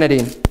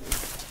Christianity.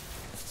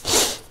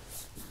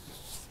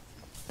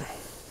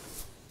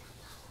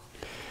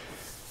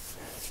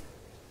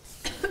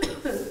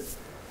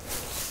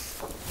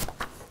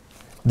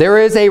 There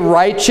is a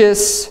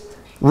righteous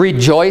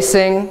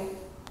rejoicing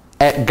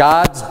at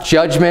God's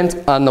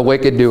judgment on the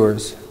wicked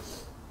doers.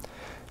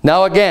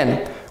 Now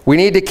again, we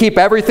need to keep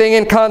everything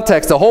in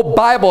context, the whole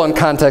Bible in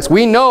context.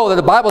 We know that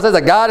the Bible says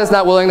that God is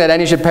not willing that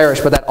any should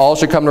perish, but that all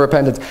should come to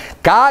repentance.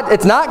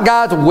 It's not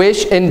God's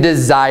wish and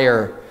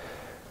desire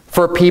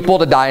for people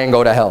to die and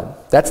go to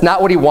hell. That's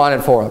not what He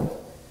wanted for them.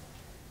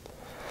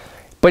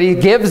 But He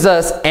gives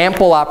us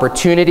ample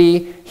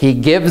opportunity.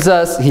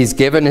 He's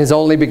given His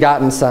only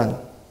begotten Son.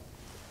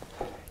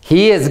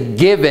 He has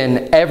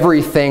given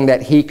everything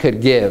that He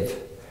could give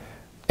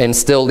and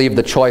still leave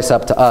the choice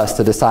up to us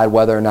to decide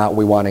whether or not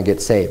we want to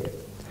get saved.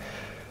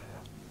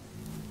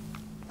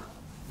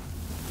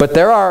 But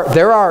there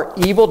are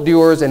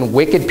evildoers and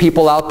wicked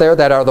people out there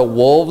that are the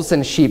wolves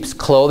in sheep's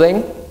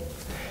clothing.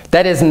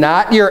 That is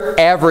not your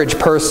average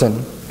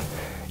person.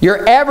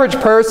 Your average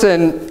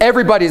person,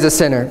 everybody's a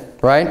sinner,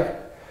 right?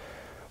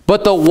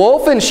 But the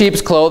wolf in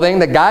sheep's clothing,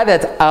 the guy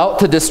that's out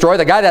to destroy,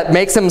 the guy that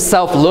makes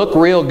himself look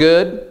real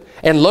good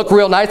and look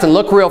real nice and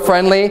look real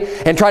friendly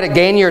and try to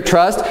gain your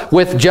trust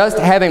with just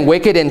having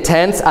wicked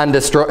intents on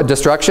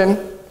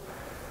destruction.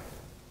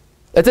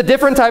 It's a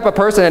different type of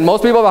person, and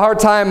most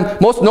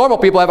normal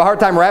people have a hard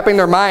time wrapping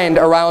their mind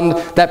around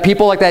that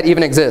people like that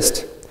even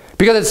exist.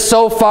 Because it's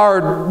so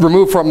far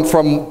removed from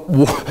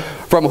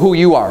who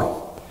you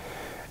are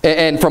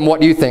and from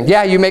what you think.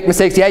 Yeah, you make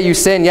mistakes. Yeah, you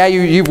sin. Yeah,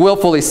 you've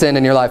willfully sinned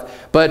in your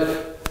life.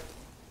 But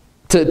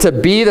to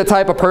be the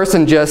type of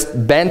person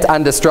just bent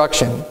on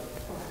destruction,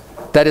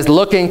 that is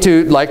looking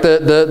to, like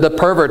the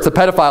perverts, the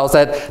pedophiles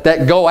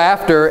that go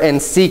after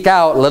and seek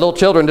out little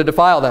children to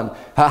defile them.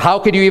 How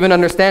could you even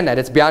understand that?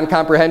 It's beyond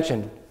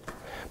comprehension.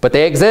 But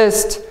they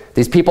exist.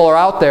 These people are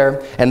out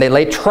there, and they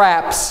lay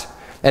traps,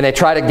 and they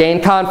try to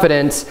gain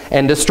confidence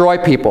and destroy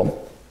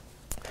people.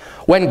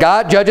 When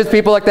God judges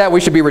people like that, we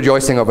should be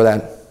rejoicing over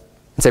that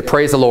and say,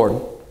 praise the Lord.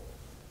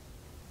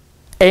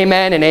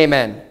 Amen and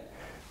amen.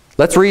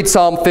 Let's read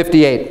Psalm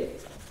 58,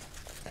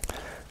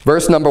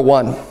 verse number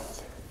 1.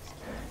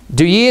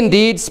 Do ye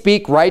indeed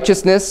speak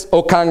righteousness,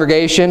 O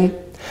congregation?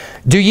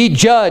 Do ye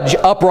judge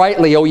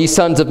uprightly, O ye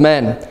sons of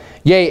men?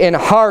 Yea, in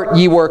heart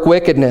ye work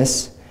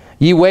wickedness.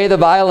 Ye weigh the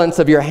violence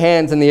of your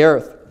hands in the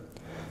earth.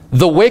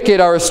 The wicked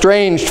are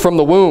estranged from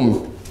the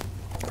womb.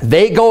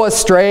 They go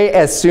astray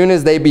as soon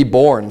as they be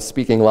born,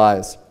 speaking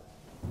lies.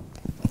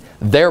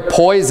 Their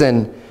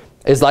poison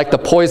is like the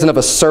poison of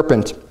a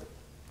serpent.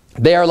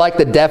 They are like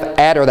the deaf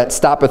adder that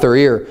stoppeth her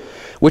ear,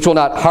 which will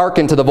not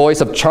hearken to the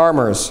voice of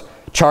charmers,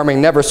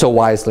 charming never so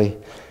wisely.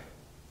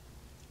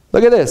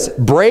 Look at this.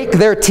 Break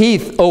their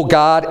teeth, O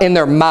God, in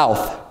their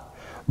mouth.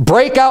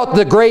 Break out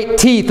the great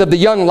teeth of the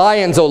young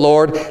lions, O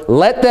Lord.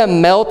 Let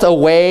them melt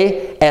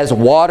away as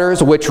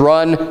waters which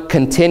run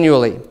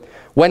continually.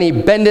 When he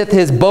bendeth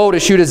his bow to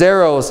shoot his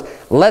arrows,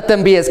 let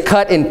them be as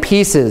cut in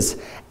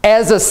pieces.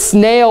 As a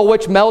snail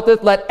which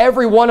melteth, let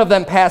every one of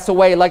them pass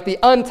away, like the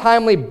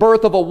untimely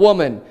birth of a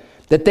woman,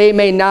 that they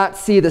may not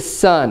see the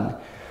sun.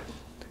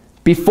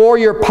 Before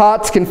your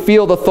pots can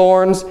feel the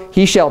thorns,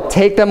 he shall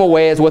take them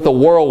away as with a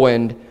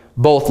whirlwind,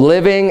 both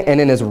living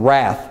and in his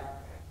wrath.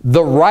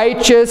 The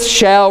righteous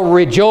shall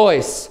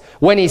rejoice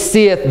when he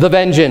seeth the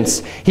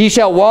vengeance. He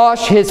shall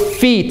wash his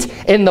feet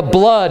in the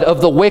blood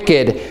of the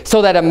wicked,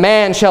 so that a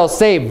man shall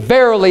say,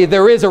 verily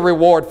there is a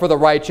reward for the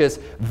righteous.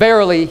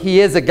 Verily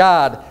he is a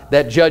God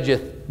that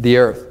judgeth the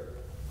earth.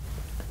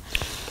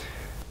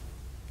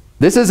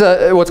 This is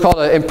what's called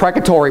an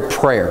imprecatory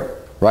prayer,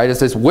 right?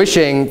 It's this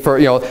wishing for,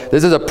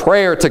 this is a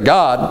prayer to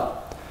God,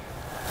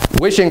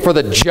 wishing for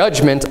the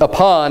judgment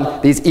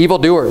upon these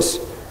evildoers.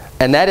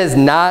 And that is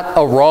not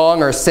a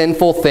wrong or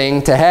sinful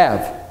thing to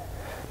have.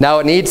 Now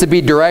it needs to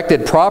be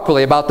directed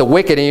properly about the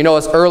wicked. And you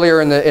notice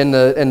earlier in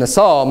the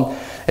psalm,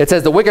 it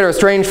says the wicked are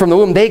estranged from the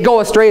womb. They go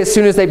astray as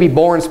soon as they be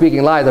born,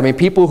 speaking lies. I mean,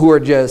 people who are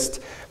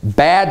just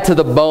bad to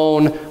the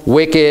bone,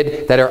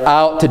 wicked, that are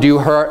out to do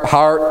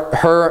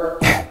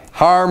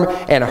harm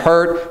and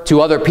hurt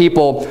to other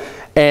people.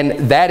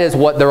 And that is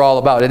what they're all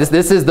about.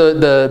 This is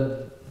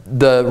the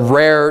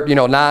rare,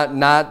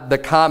 not the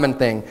common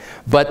thing.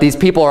 But these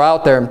people are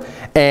out there.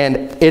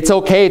 And it's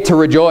okay to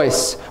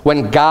rejoice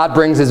when God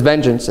brings his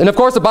vengeance. And of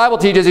course the Bible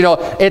teaches,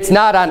 it's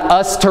not on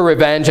us to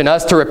revenge and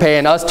us to repay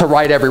and us to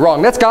right every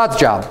wrong. That's God's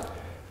job.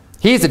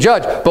 He's the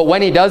judge. But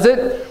when he does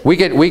it, we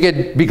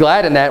could be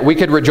glad in that. We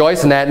could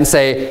rejoice in that and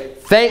say,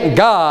 thank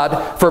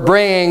God for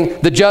bringing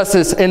the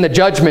justice and the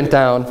judgment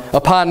down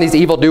upon these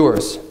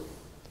evildoers.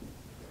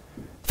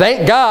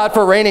 Thank God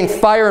for raining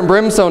fire and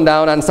brimstone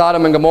down on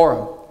Sodom and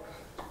Gomorrah.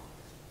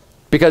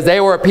 Because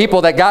they were a people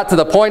that got to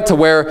the point to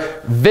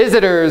where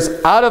visitors,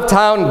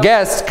 out-of-town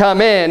guests come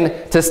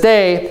in to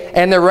stay,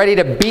 and they're ready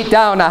to beat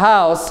down the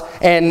house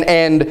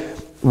and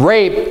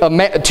rape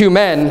two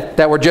men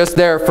that were just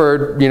there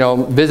for,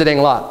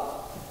 visiting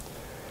Lot.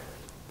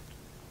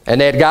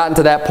 And they had gotten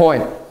to that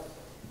point.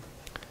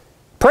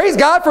 Praise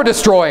God for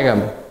destroying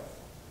them.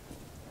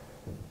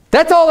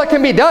 That's all that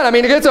can be done. I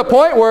mean, it gets to a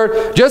point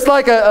where just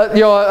like a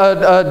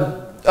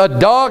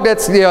dog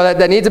that's,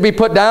 that needs to be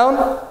put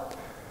down,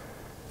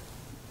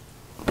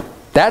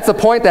 that's the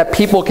point that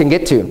people can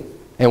get to.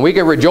 And we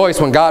can rejoice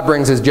when God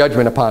brings his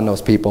judgment upon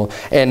those people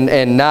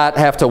and not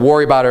have to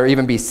worry about it or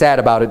even be sad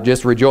about it.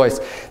 Just rejoice.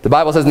 The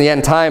Bible says in the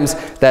end times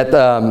that,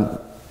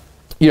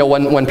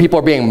 when people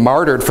are being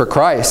martyred for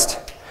Christ,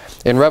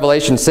 in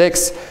Revelation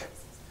 6,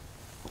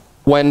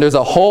 when there's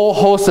a whole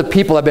host of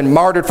people that have been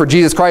martyred for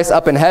Jesus Christ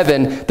up in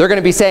heaven, they're going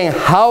to be saying,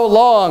 how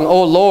long,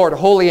 O Lord,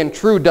 holy and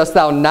true, dost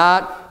thou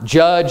not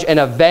judge and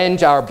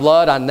avenge our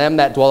blood on them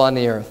that dwell on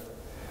the earth?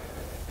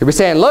 He'll be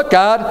saying, look,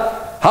 God,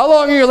 how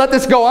long are you going to let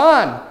this go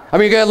on? I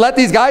mean, you're going to let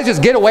these guys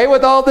just get away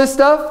with all this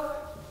stuff?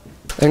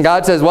 And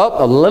God says,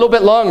 well, a little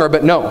bit longer,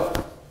 but no.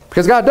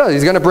 Because God does.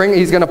 He's going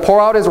to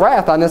pour out his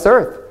wrath on this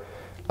earth,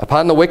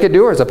 upon the wicked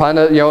doers, upon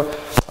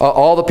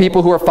all the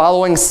people who are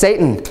following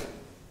Satan.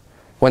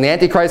 When the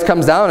Antichrist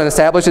comes down and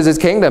establishes his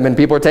kingdom and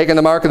people are taking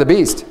the mark of the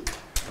beast.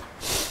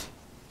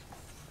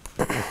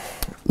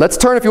 Let's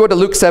turn, if you would, to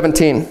Luke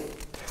 17.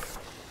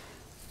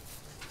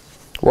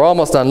 We're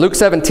almost done. Luke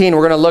 17,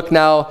 we're going to look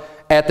now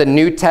at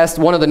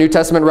one of the New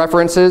Testament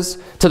references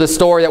to the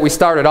story that we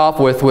started off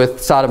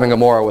with Sodom and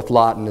Gomorrah, with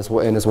Lot and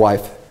his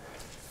wife.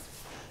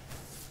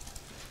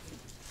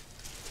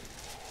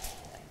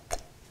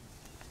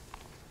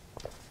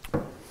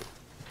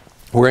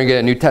 We're going to get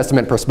a New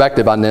Testament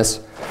perspective on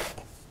this.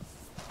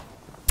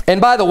 And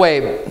by the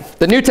way,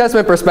 the New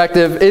Testament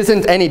perspective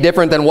isn't any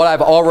different than what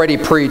I've already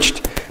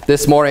preached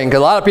this morning. Because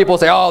a lot of people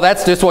say, oh,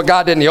 that's just what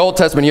God did in the Old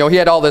Testament. He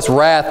had all this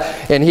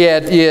wrath and he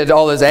had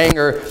all this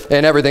anger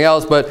and everything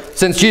else. But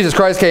since Jesus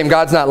Christ came,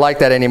 God's not like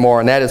that anymore,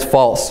 and that is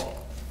false.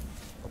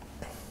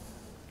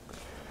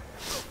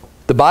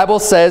 The Bible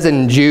says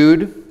in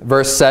Jude,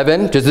 verse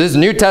 7, this is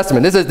New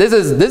Testament. This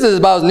is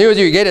about as new as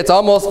you get.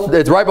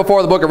 It's right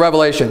before the book of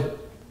Revelation.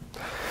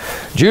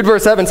 Jude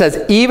verse 7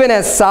 says, even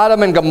as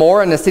Sodom and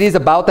Gomorrah and the cities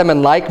about them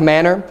in like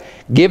manner,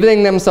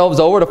 giving themselves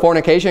over to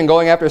fornication and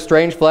going after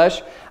strange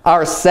flesh,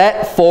 are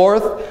set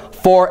forth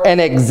for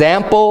an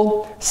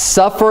example,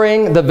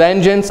 suffering the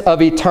vengeance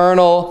of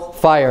eternal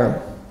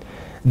fire.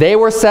 They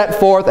were set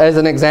forth as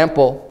an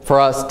example for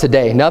us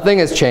today. Nothing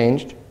has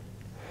changed.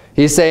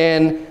 He's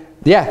saying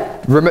Yeah,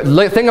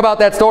 think about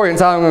that story in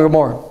Sodom and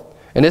Gomorrah.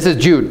 And this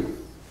is Jude.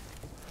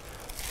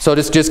 So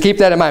just keep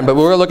that in mind. But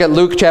we're going to look at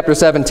Luke chapter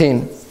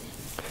 17.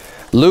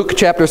 Luke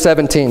chapter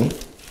 17.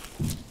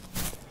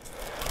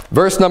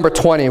 Verse number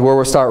 20, where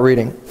we'll start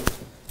reading.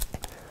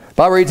 The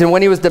Bible reads, "And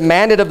when he was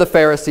demanded of the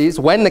Pharisees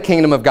when the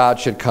kingdom of God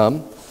should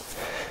come,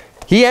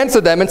 he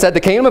answered them and said,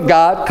 The kingdom of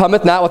God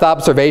cometh not with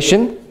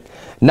observation,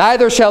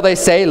 neither shall they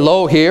say,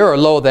 Lo here, or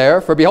Lo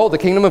there, for behold, the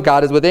kingdom of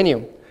God is within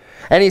you.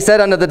 And he said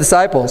unto the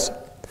disciples,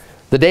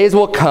 The days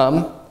will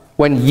come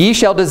when ye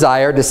shall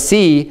desire to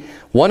see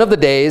one of the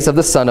days of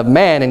the Son of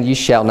Man, and ye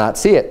shall not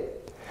see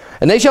it.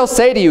 And they shall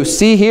say to you,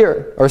 See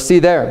here, or see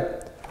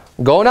there.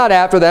 Go not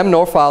after them,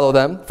 nor follow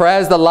them. For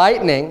as the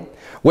lightning,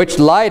 which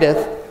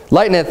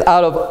lighteneth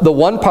out of the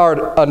one part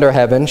under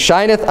heaven,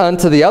 shineth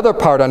unto the other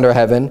part under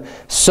heaven,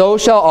 so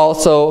shall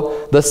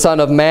also the Son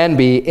of Man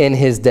be in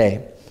his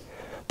day.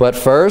 But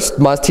first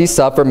must he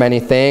suffer many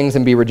things,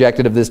 and be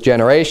rejected of this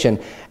generation.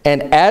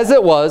 And as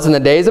it was in the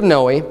days of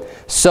Noe,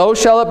 so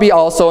shall it be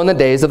also in the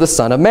days of the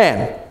Son of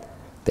Man.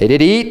 They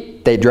did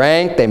eat, they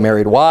drank, they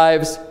married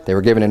wives, they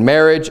were given in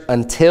marriage,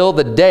 until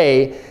the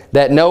day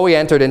that Noe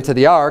entered into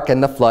the ark,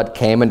 and the flood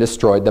came and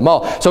destroyed them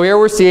all." So here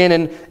we're seeing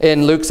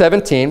in Luke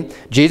 17,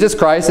 Jesus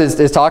Christ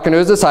is talking to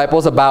his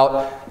disciples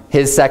about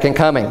his second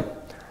coming.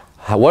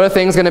 What are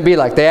things going to be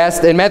like? They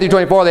asked, in Matthew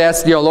 24, they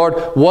asked, Lord,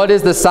 what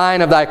is the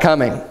sign of thy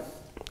coming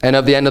and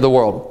of the end of the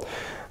world?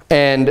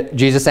 And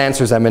Jesus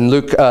answers them. And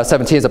Luke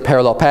 17 is a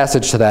parallel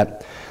passage to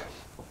that.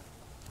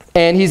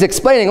 And he's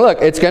explaining,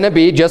 look, it's going to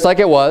be just like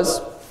it was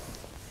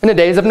in the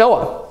days of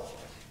Noah.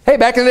 Hey,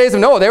 back in the days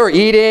of Noah, they were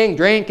eating,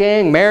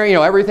 drinking, marrying,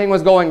 everything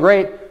was going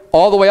great,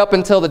 all the way up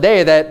until the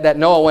day that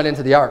Noah went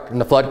into the ark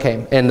and the flood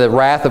came and the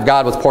wrath of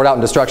God was poured out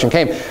and destruction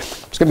came.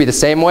 It's going to be the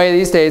same way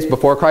these days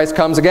before Christ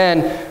comes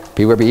again.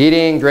 People will be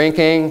eating,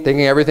 drinking,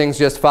 thinking everything's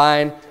just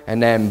fine,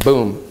 and then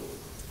boom.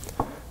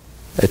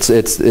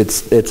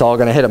 It's all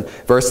going to hit them.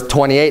 Verse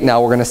 28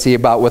 now we're going to see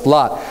about with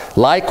Lot.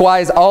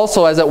 "Likewise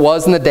also as it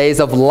was in the days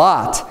of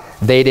Lot,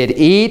 they did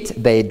eat,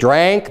 they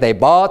drank, they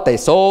bought, they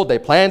sold, they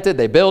planted,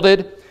 they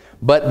builded.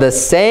 But the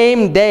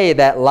same day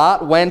that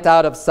Lot went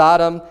out of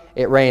Sodom,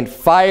 it rained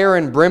fire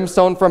and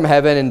brimstone from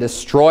heaven and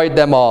destroyed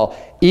them all.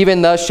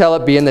 Even thus shall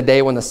it be in the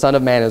day when the Son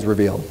of Man is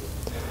revealed."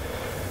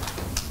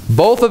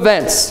 Both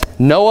events,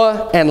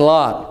 Noah and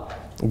Lot,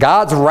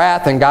 God's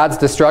wrath and God's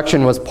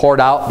destruction was poured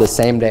out the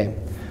same day.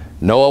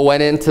 Noah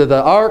went into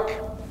the ark,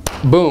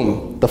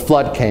 boom, the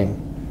flood came.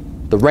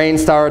 The rain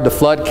started, the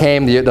flood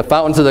came, the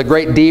fountains of the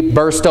great deep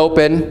burst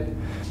open,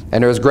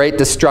 and there was great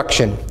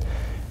destruction.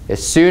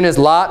 As soon as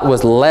Lot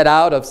was let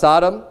out of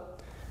Sodom,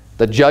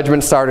 the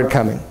judgment started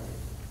coming.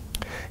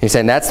 He's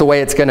saying that's the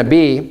way it's going to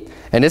be.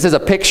 And this is a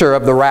picture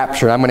of the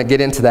rapture. I'm going to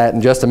get into that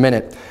in just a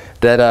minute.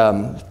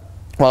 Well,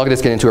 I'll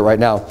just get into it right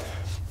now.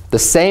 The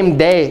same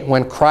day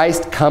when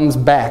Christ comes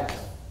back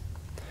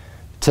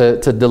to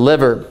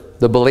deliver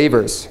the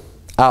believers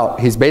out,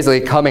 he's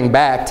basically coming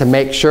back to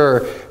make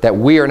sure that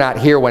we are not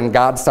here when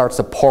God starts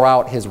to pour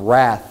out his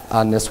wrath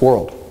on this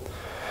world.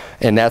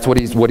 And that's what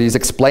he's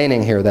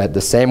explaining here, that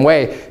the same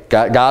way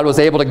God was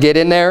able to get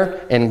in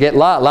there and get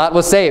Lot. Lot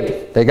was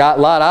saved. They got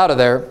Lot out of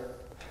there,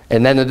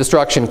 and then the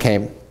destruction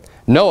came.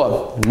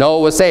 Noah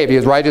was saved. He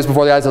was righteous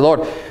before the eyes of the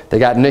Lord. He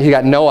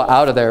got Noah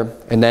out of there,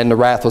 and then the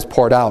wrath was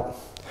poured out,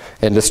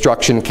 and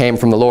destruction came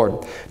from the Lord.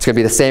 It's going to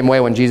be the same way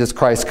when Jesus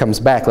Christ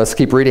comes back. Let's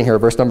keep reading here,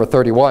 verse number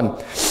 31.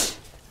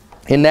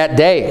 "In that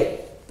day,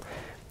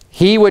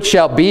 he which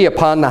shall be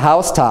upon the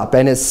housetop,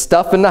 and his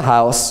stuff in the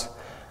house,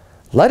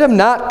 let him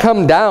not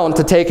come down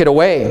to take it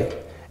away.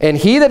 And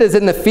he that is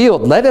in the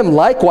field, let him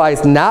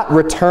likewise not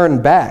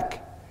return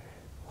back.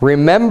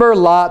 Remember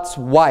Lot's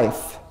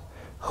wife.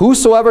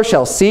 Whosoever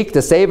shall seek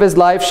to save his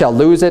life shall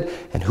lose it,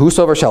 and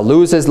whosoever shall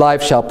lose his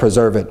life shall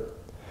preserve it."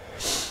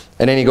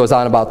 And then he goes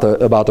on about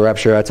the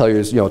rapture. I tell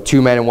you,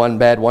 two men in one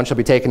bed, one shall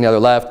be taken, the other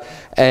left.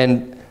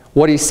 And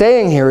what he's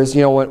saying here is,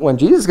 when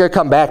Jesus is going to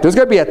come back, there's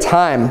going to be a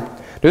time.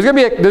 There's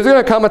going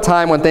to come a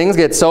time when things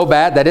get so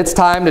bad that it's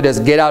time to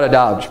just get out of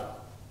Dodge.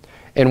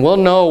 And we'll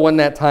know when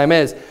that time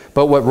is.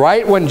 But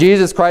right when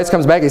Jesus Christ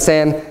comes back, he's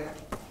saying,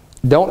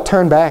 don't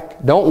turn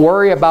back. Don't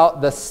worry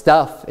about the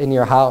stuff in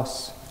your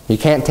house. You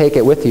can't take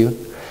it with you.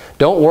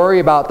 Don't worry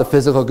about the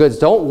physical goods.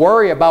 Don't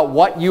worry about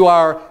what you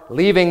are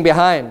leaving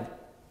behind.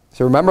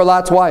 So remember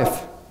Lot's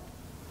wife.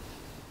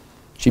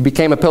 She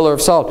became a pillar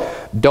of salt.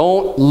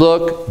 Don't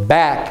look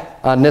back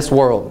on this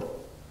world.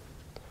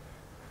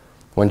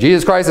 When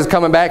Jesus Christ is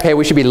coming back, hey,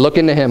 we should be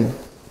looking to him.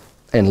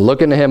 And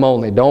looking to him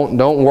only. Don't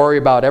worry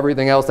about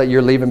everything else that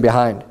you're leaving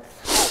behind.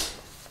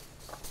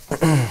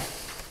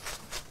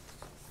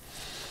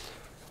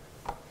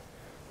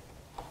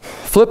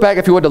 Flip back,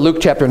 if you would, to Luke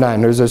chapter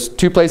 9. There's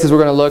two places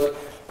we're going to look,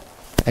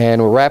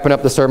 and we're wrapping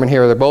up the sermon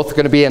here. They're both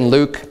going to be in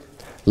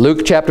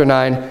Luke chapter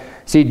 9.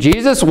 See,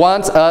 Jesus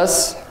wants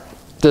us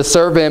to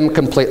serve him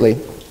completely.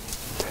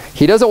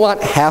 He doesn't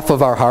want half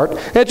of our heart.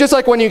 It's just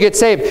like when you get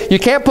saved. You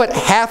can't put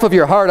half of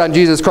your heart on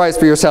Jesus Christ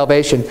for your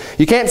salvation.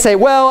 You can't say,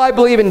 well, I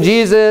believe in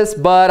Jesus,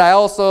 but I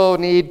also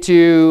need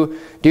to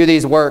do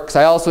these works.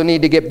 I also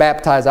need to get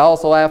baptized. I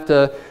also have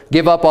to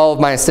give up all of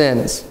my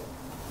sins.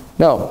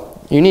 No,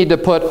 you need to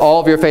put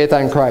all of your faith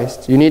on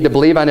Christ. You need to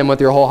believe on Him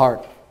with your whole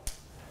heart.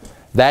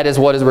 That is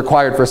what is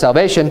required for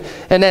salvation.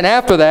 And then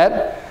after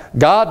that,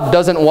 God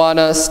doesn't want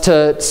us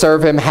to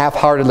serve Him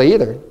half-heartedly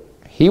either.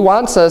 He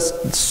wants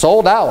us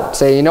sold out.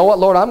 Say, you know what,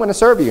 Lord, I'm going to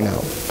serve you now.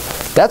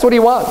 That's what He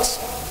wants.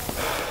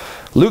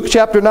 Luke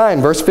chapter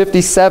 9, verse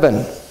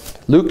 57.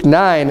 Luke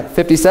 9,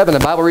 57, the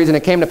Bible reads, and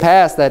it came to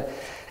pass that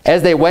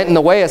as they went in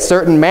the way, a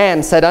certain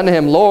man said unto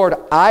Him, Lord,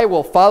 I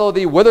will follow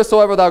Thee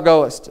whithersoever Thou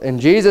goest. And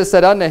Jesus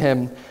said unto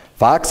him,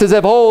 Foxes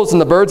have holes, and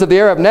the birds of the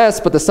air have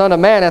nests, but the Son of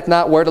Man hath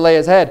not where to lay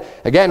His head.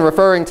 Again,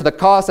 referring to the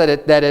cost that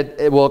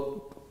it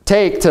will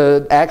take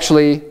to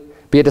actually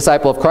be a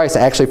disciple of Christ,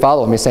 to actually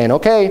follow Him. He's saying,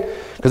 okay.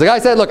 Because the guy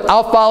said, look,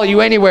 I'll follow you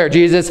anywhere,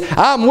 Jesus.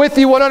 I'm with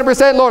you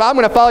 100%, Lord. I'm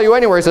going to follow you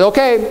anywhere. He said,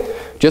 okay,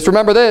 just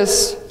remember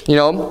this, you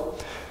know,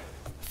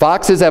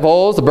 foxes have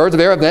holes, the birds of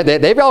the air have nests.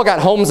 They've all got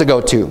homes to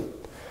go to.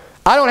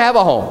 I don't have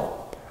a home.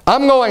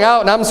 I'm going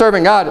out and I'm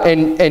serving God.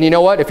 And you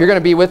know what? If you're going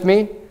to be with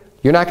me,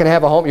 you're not going to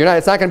have a home.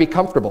 It's not going to be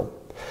comfortable.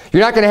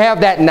 You're not going to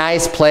have that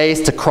nice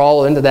place to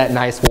crawl into that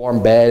nice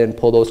warm bed and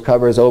pull those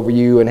covers over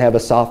you and have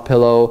a soft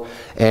pillow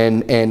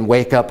and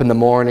wake up in the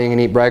morning and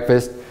eat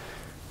breakfast.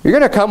 You're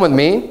going to come with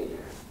me.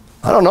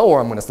 I don't know where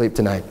I'm going to sleep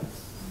tonight.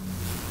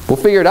 We'll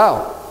figure it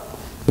out.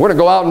 We're going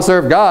to go out and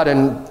serve God,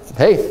 and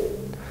hey,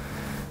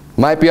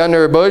 might be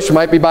under a bush,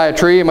 might be by a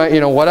tree, might, you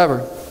know,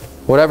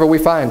 whatever we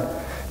find.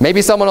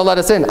 Maybe someone will let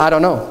us in. I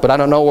don't know, but I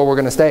don't know where we're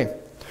going to stay.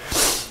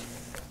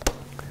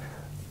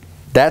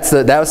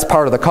 That's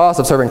part of the cost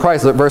of serving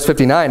Christ. Look, verse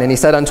 59, and he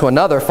said unto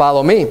another,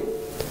 follow me.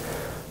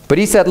 But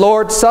he said,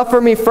 Lord,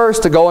 suffer me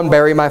first to go and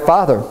bury my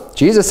father.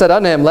 Jesus said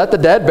unto him, let the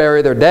dead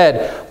bury their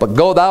dead, but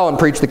go thou and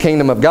preach the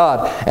kingdom of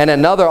God. And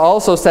another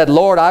also said,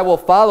 Lord, I will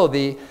follow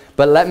thee,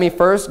 but let me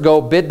first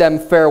go bid them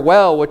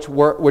farewell,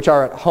 which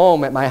are at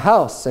home at my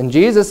house. And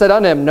Jesus said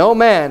unto him, no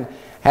man,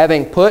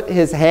 having put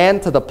his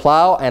hand to the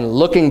plow and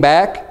looking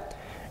back,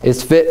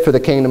 is fit for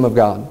the kingdom of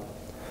God.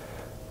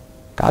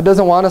 God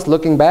doesn't want us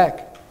looking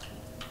back.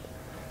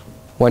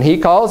 When He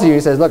calls you, He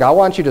says, look, I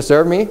want you to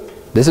serve me.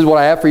 This is what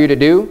I have for you to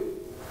do.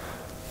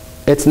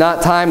 It's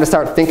not time to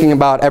start thinking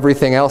about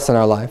everything else in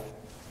our life.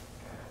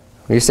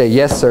 You say,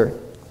 yes, sir.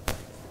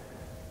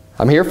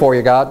 I'm here for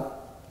you, God.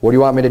 What do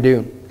you want me to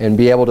do? And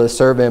be able to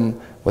serve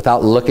Him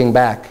without looking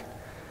back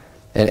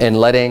and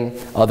letting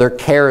other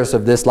cares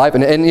of this life.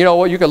 And you know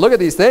what? You can look at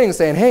these things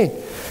saying,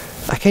 hey,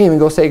 I can't even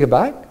go say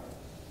goodbye.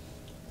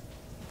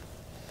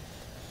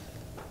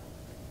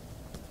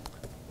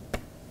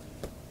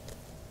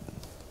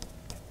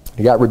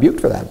 You got rebuked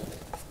for that.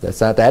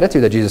 That's not the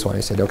attitude that Jesus wanted.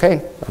 He said, okay,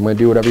 I'm going to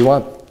do whatever you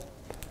want.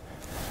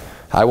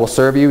 I will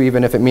serve you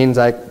even if it means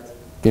I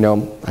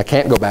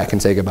can't go back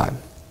and say goodbye.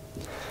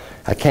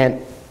 I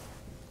can't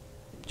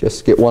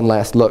just get one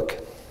last look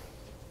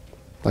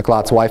like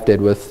Lot's wife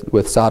did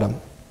with Sodom.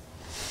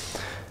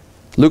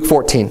 Luke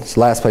 14 is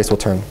the last place we'll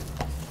turn.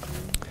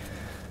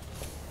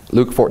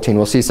 Luke 14,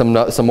 we'll see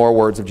some more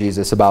words of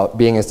Jesus about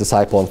being His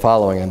disciple and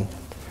following Him.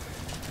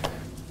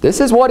 This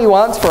is what He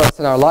wants for us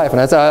in our life. And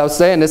as I was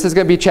saying, this is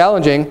going to be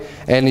challenging.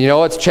 And you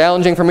know, it's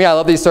challenging for me. I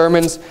love these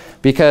sermons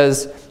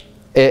because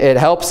it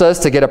helps us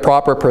to get a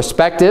proper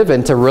perspective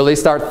and to really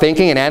start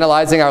thinking and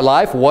analyzing our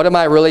life. What am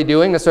I really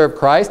doing to serve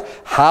Christ?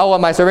 How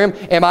am I serving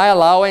Him? Am I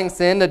allowing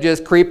sin to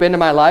just creep into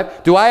my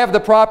life? Do I have the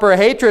proper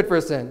hatred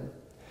for sin?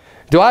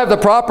 Do I have the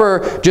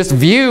proper just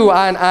view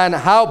on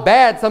how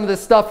bad some of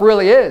this stuff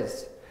really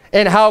is?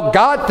 And how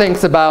God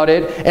thinks about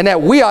it, and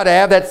that we ought to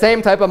have that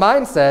same type of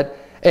mindset.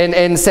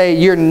 And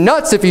say, you're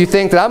nuts if you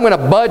think that I'm going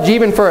to budge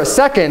even for a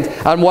second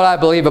on what I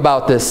believe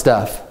about this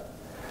stuff.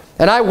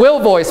 And I will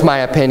voice my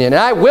opinion, and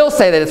I will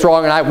say that it's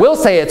wrong, and I will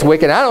say it's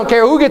wicked, and I don't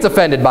care who gets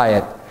offended by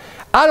it.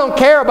 I don't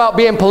care about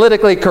being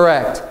politically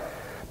correct.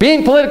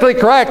 Being politically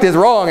correct is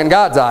wrong in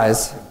God's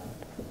eyes.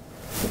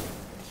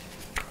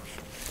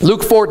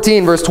 Luke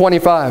 14, verse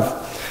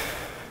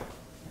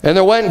 25. And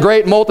there went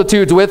great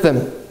multitudes with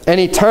Him, and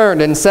He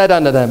turned and said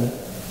unto them,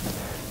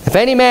 if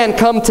any man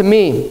come to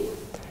me,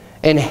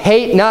 and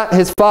hate not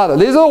his father.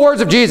 These are the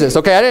words of Jesus.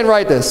 Okay, I didn't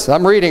write this.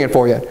 I'm reading it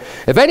for you.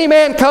 If any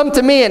man come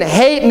to me and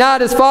hate not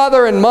his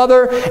father and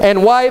mother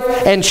and wife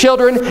and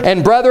children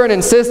and brethren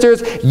and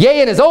sisters,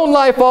 yea, in his own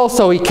life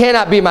also, he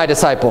cannot be my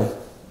disciple.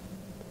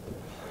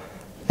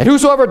 And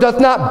whosoever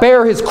doth not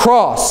bear his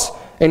cross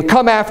and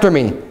come after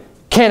me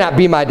cannot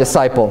be my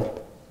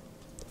disciple.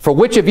 For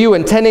which of you,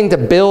 intending to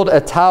build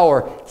a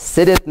tower,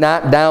 sitteth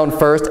not down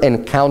first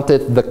and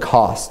counteth the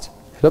cost?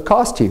 It'll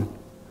cost you.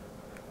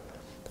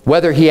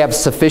 Whether he have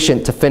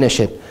sufficient to finish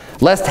it.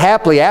 Lest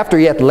haply after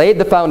he hath laid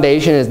the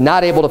foundation and is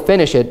not able to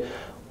finish it,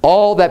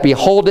 all that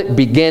behold it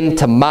begin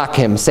to mock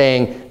him,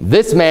 saying,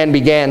 this man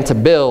began to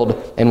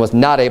build and was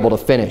not able to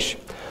finish.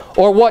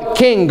 Or what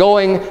king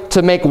going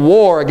to make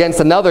war against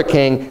another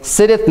king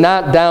sitteth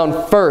not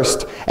down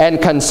first and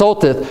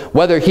consulteth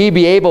whether he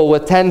be able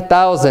with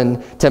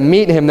 10,000 to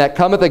meet him that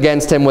cometh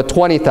against him with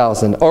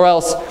 20,000? Or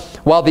else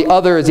while the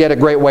other is yet a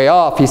great way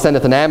off, he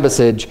sendeth an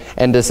ambassage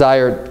and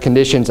desired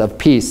conditions of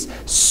peace.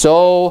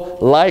 So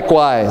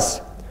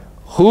likewise,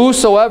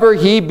 whosoever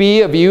he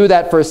be of you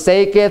that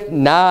forsaketh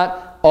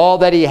not all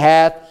that he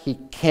hath, he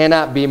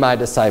cannot be my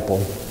disciple.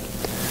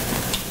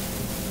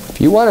 If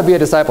you want to be a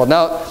disciple.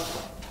 Now,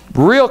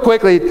 real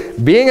quickly,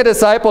 being a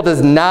disciple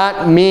does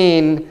not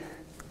mean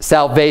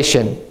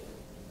salvation.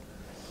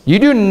 You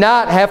do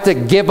not have to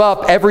give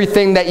up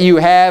everything that you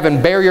have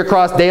and bear your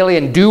cross daily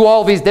and do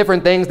all these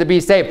different things to be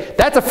saved.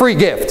 That's a free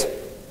gift.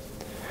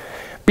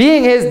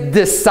 Being his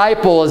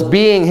disciple is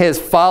being his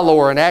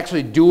follower and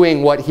actually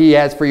doing what he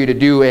has for you to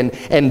do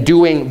and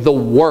doing the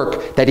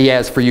work that he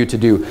has for you to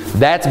do.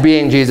 That's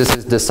being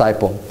Jesus'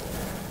 disciple.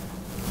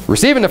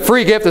 Receiving the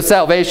free gift of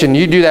salvation,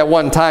 you do that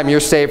one time, you're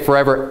saved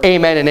forever.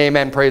 Amen and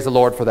amen. Praise the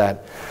Lord for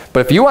that. But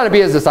if you want to be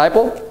his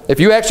disciple, if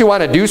you actually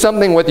want to do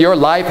something with your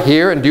life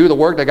here and do the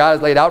work that God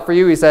has laid out for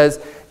you, he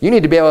says, you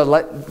need to be able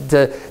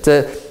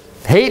to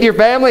hate your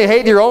family,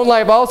 hate your own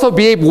life also,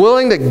 be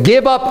willing to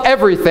give up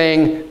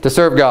everything to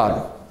serve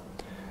God.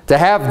 To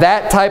have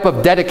that type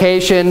of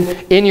dedication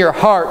in your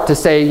heart to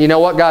say, you know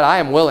what, God, I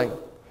am willing.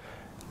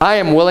 I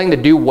am willing to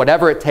do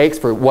whatever it takes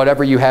for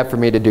whatever you have for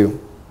me to do.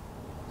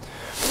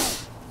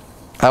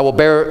 I will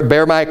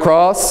bear my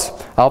cross.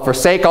 I'll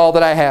forsake all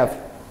that I have.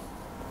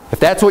 If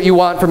that's what you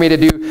want for me to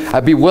do,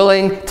 I'd be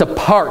willing to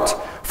part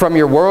from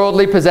your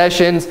worldly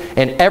possessions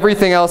and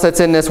everything else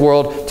that's in this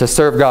world to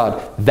serve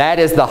God. That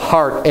is the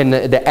heart and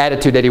the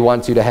attitude that he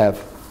wants you to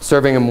have.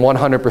 Serving him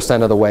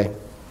 100% of the way.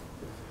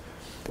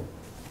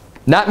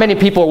 Not many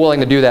people are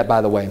willing to do that,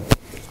 by the way.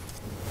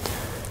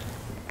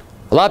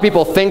 A lot of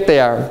people think they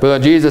are. But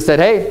Jesus said,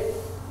 hey,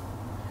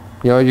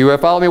 you know, you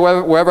follow me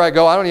wherever I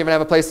go. I don't even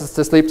have a place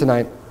to sleep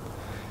tonight.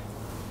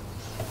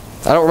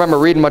 I don't remember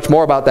reading much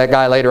more about that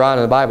guy later on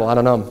in the Bible. I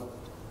don't know.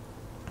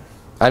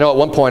 I know at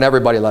one point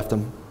everybody left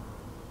him.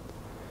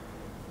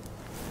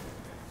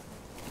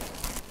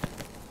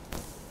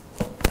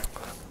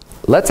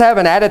 Let's have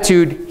an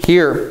attitude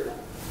here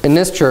in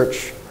this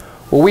church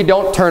where we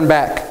don't turn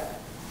back.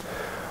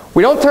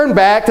 We don't turn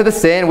back to the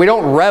sin. We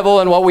don't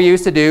revel in what we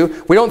used to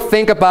do. We don't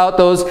think about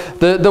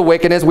the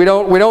wickedness. We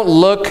don't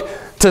look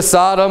to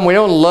Sodom. We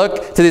don't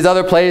look to these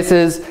other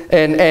places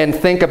and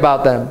think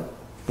about them.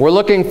 We're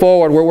looking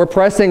forward. We're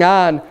pressing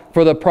on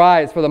for the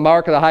prize, for the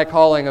mark of the high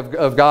calling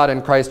of God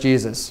in Christ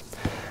Jesus.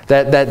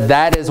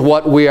 That is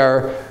what we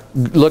are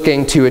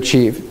looking to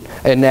achieve.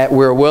 And that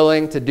we're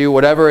willing to do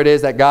whatever it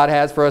is that God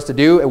has for us to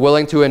do, and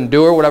willing to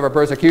endure whatever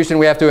persecution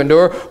we have to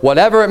endure,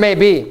 whatever it may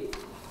be.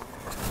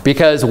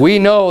 Because we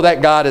know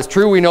that God is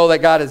true. We know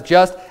that God is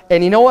just.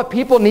 And you know what?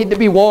 People need to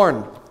be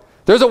warned.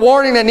 There's a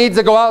warning that needs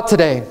to go out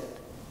today.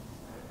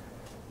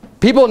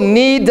 People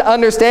need to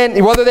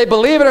understand, whether they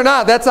believe it or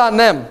not, that's on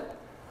them.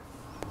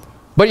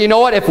 But you know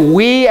what? If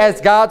we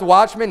as God's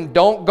watchmen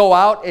don't go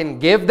out and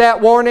give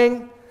that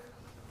warning,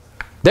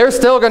 they're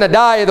still going to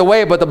die either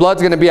way, but the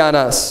blood's going to be on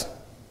us.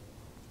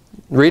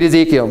 Read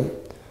Ezekiel.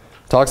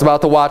 Talks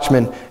about the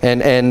watchmen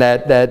and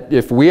that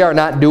if we are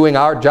not doing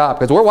our job,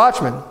 because we're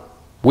watchmen.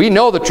 We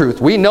know the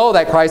truth. We know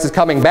that Christ is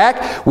coming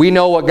back. We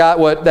know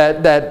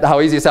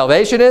how easy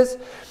salvation is.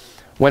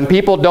 When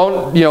people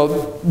don't,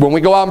 when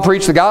we go out and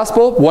preach the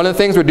gospel, one of the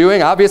things we're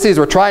doing, obviously, is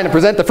we're trying to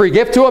present the free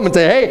gift to them and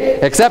say,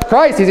 hey, accept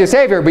Christ. He's your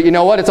Savior. But you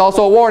know what? It's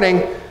also a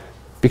warning.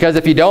 Because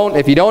if you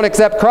don't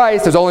accept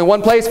Christ, there's only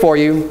one place for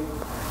you,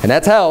 and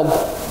that's hell.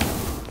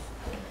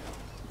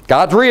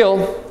 God's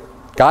real.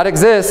 God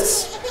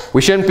exists.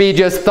 We shouldn't be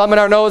just thumbing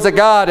our nose at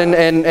God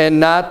and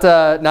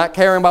not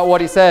caring about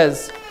what he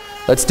says.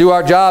 Let's do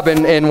our job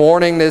in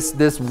warning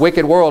this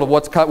wicked world of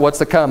what's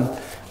to come.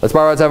 Let's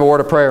bow our heads and have a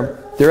word of prayer.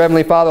 Dear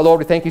Heavenly Father, Lord,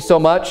 we thank you so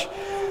much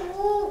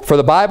for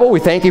the Bible. We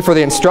thank you for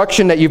the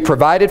instruction that you've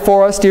provided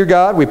for us, dear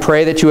God. We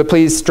pray that you would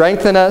please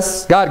strengthen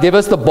us. God, give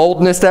us the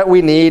boldness that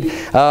we need.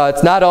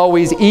 It's not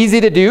always easy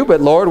to do,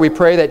 but Lord, we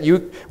pray that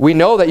we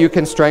know that you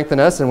can strengthen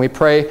us, and we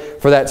pray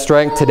for that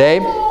strength today.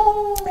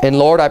 And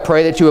Lord, I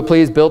pray that you would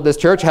please build this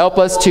church. Help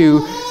us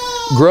to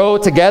grow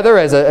together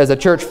as a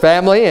church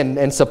family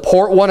and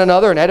support one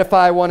another and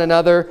edify one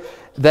another,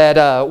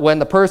 that when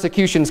the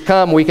persecutions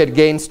come, we could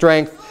gain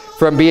strength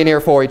from being here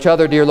for each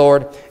other, dear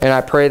Lord. And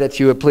I pray that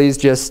you would please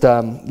just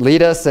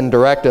lead us and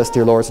direct us,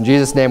 dear Lord. In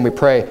Jesus' name we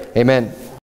pray. Amen.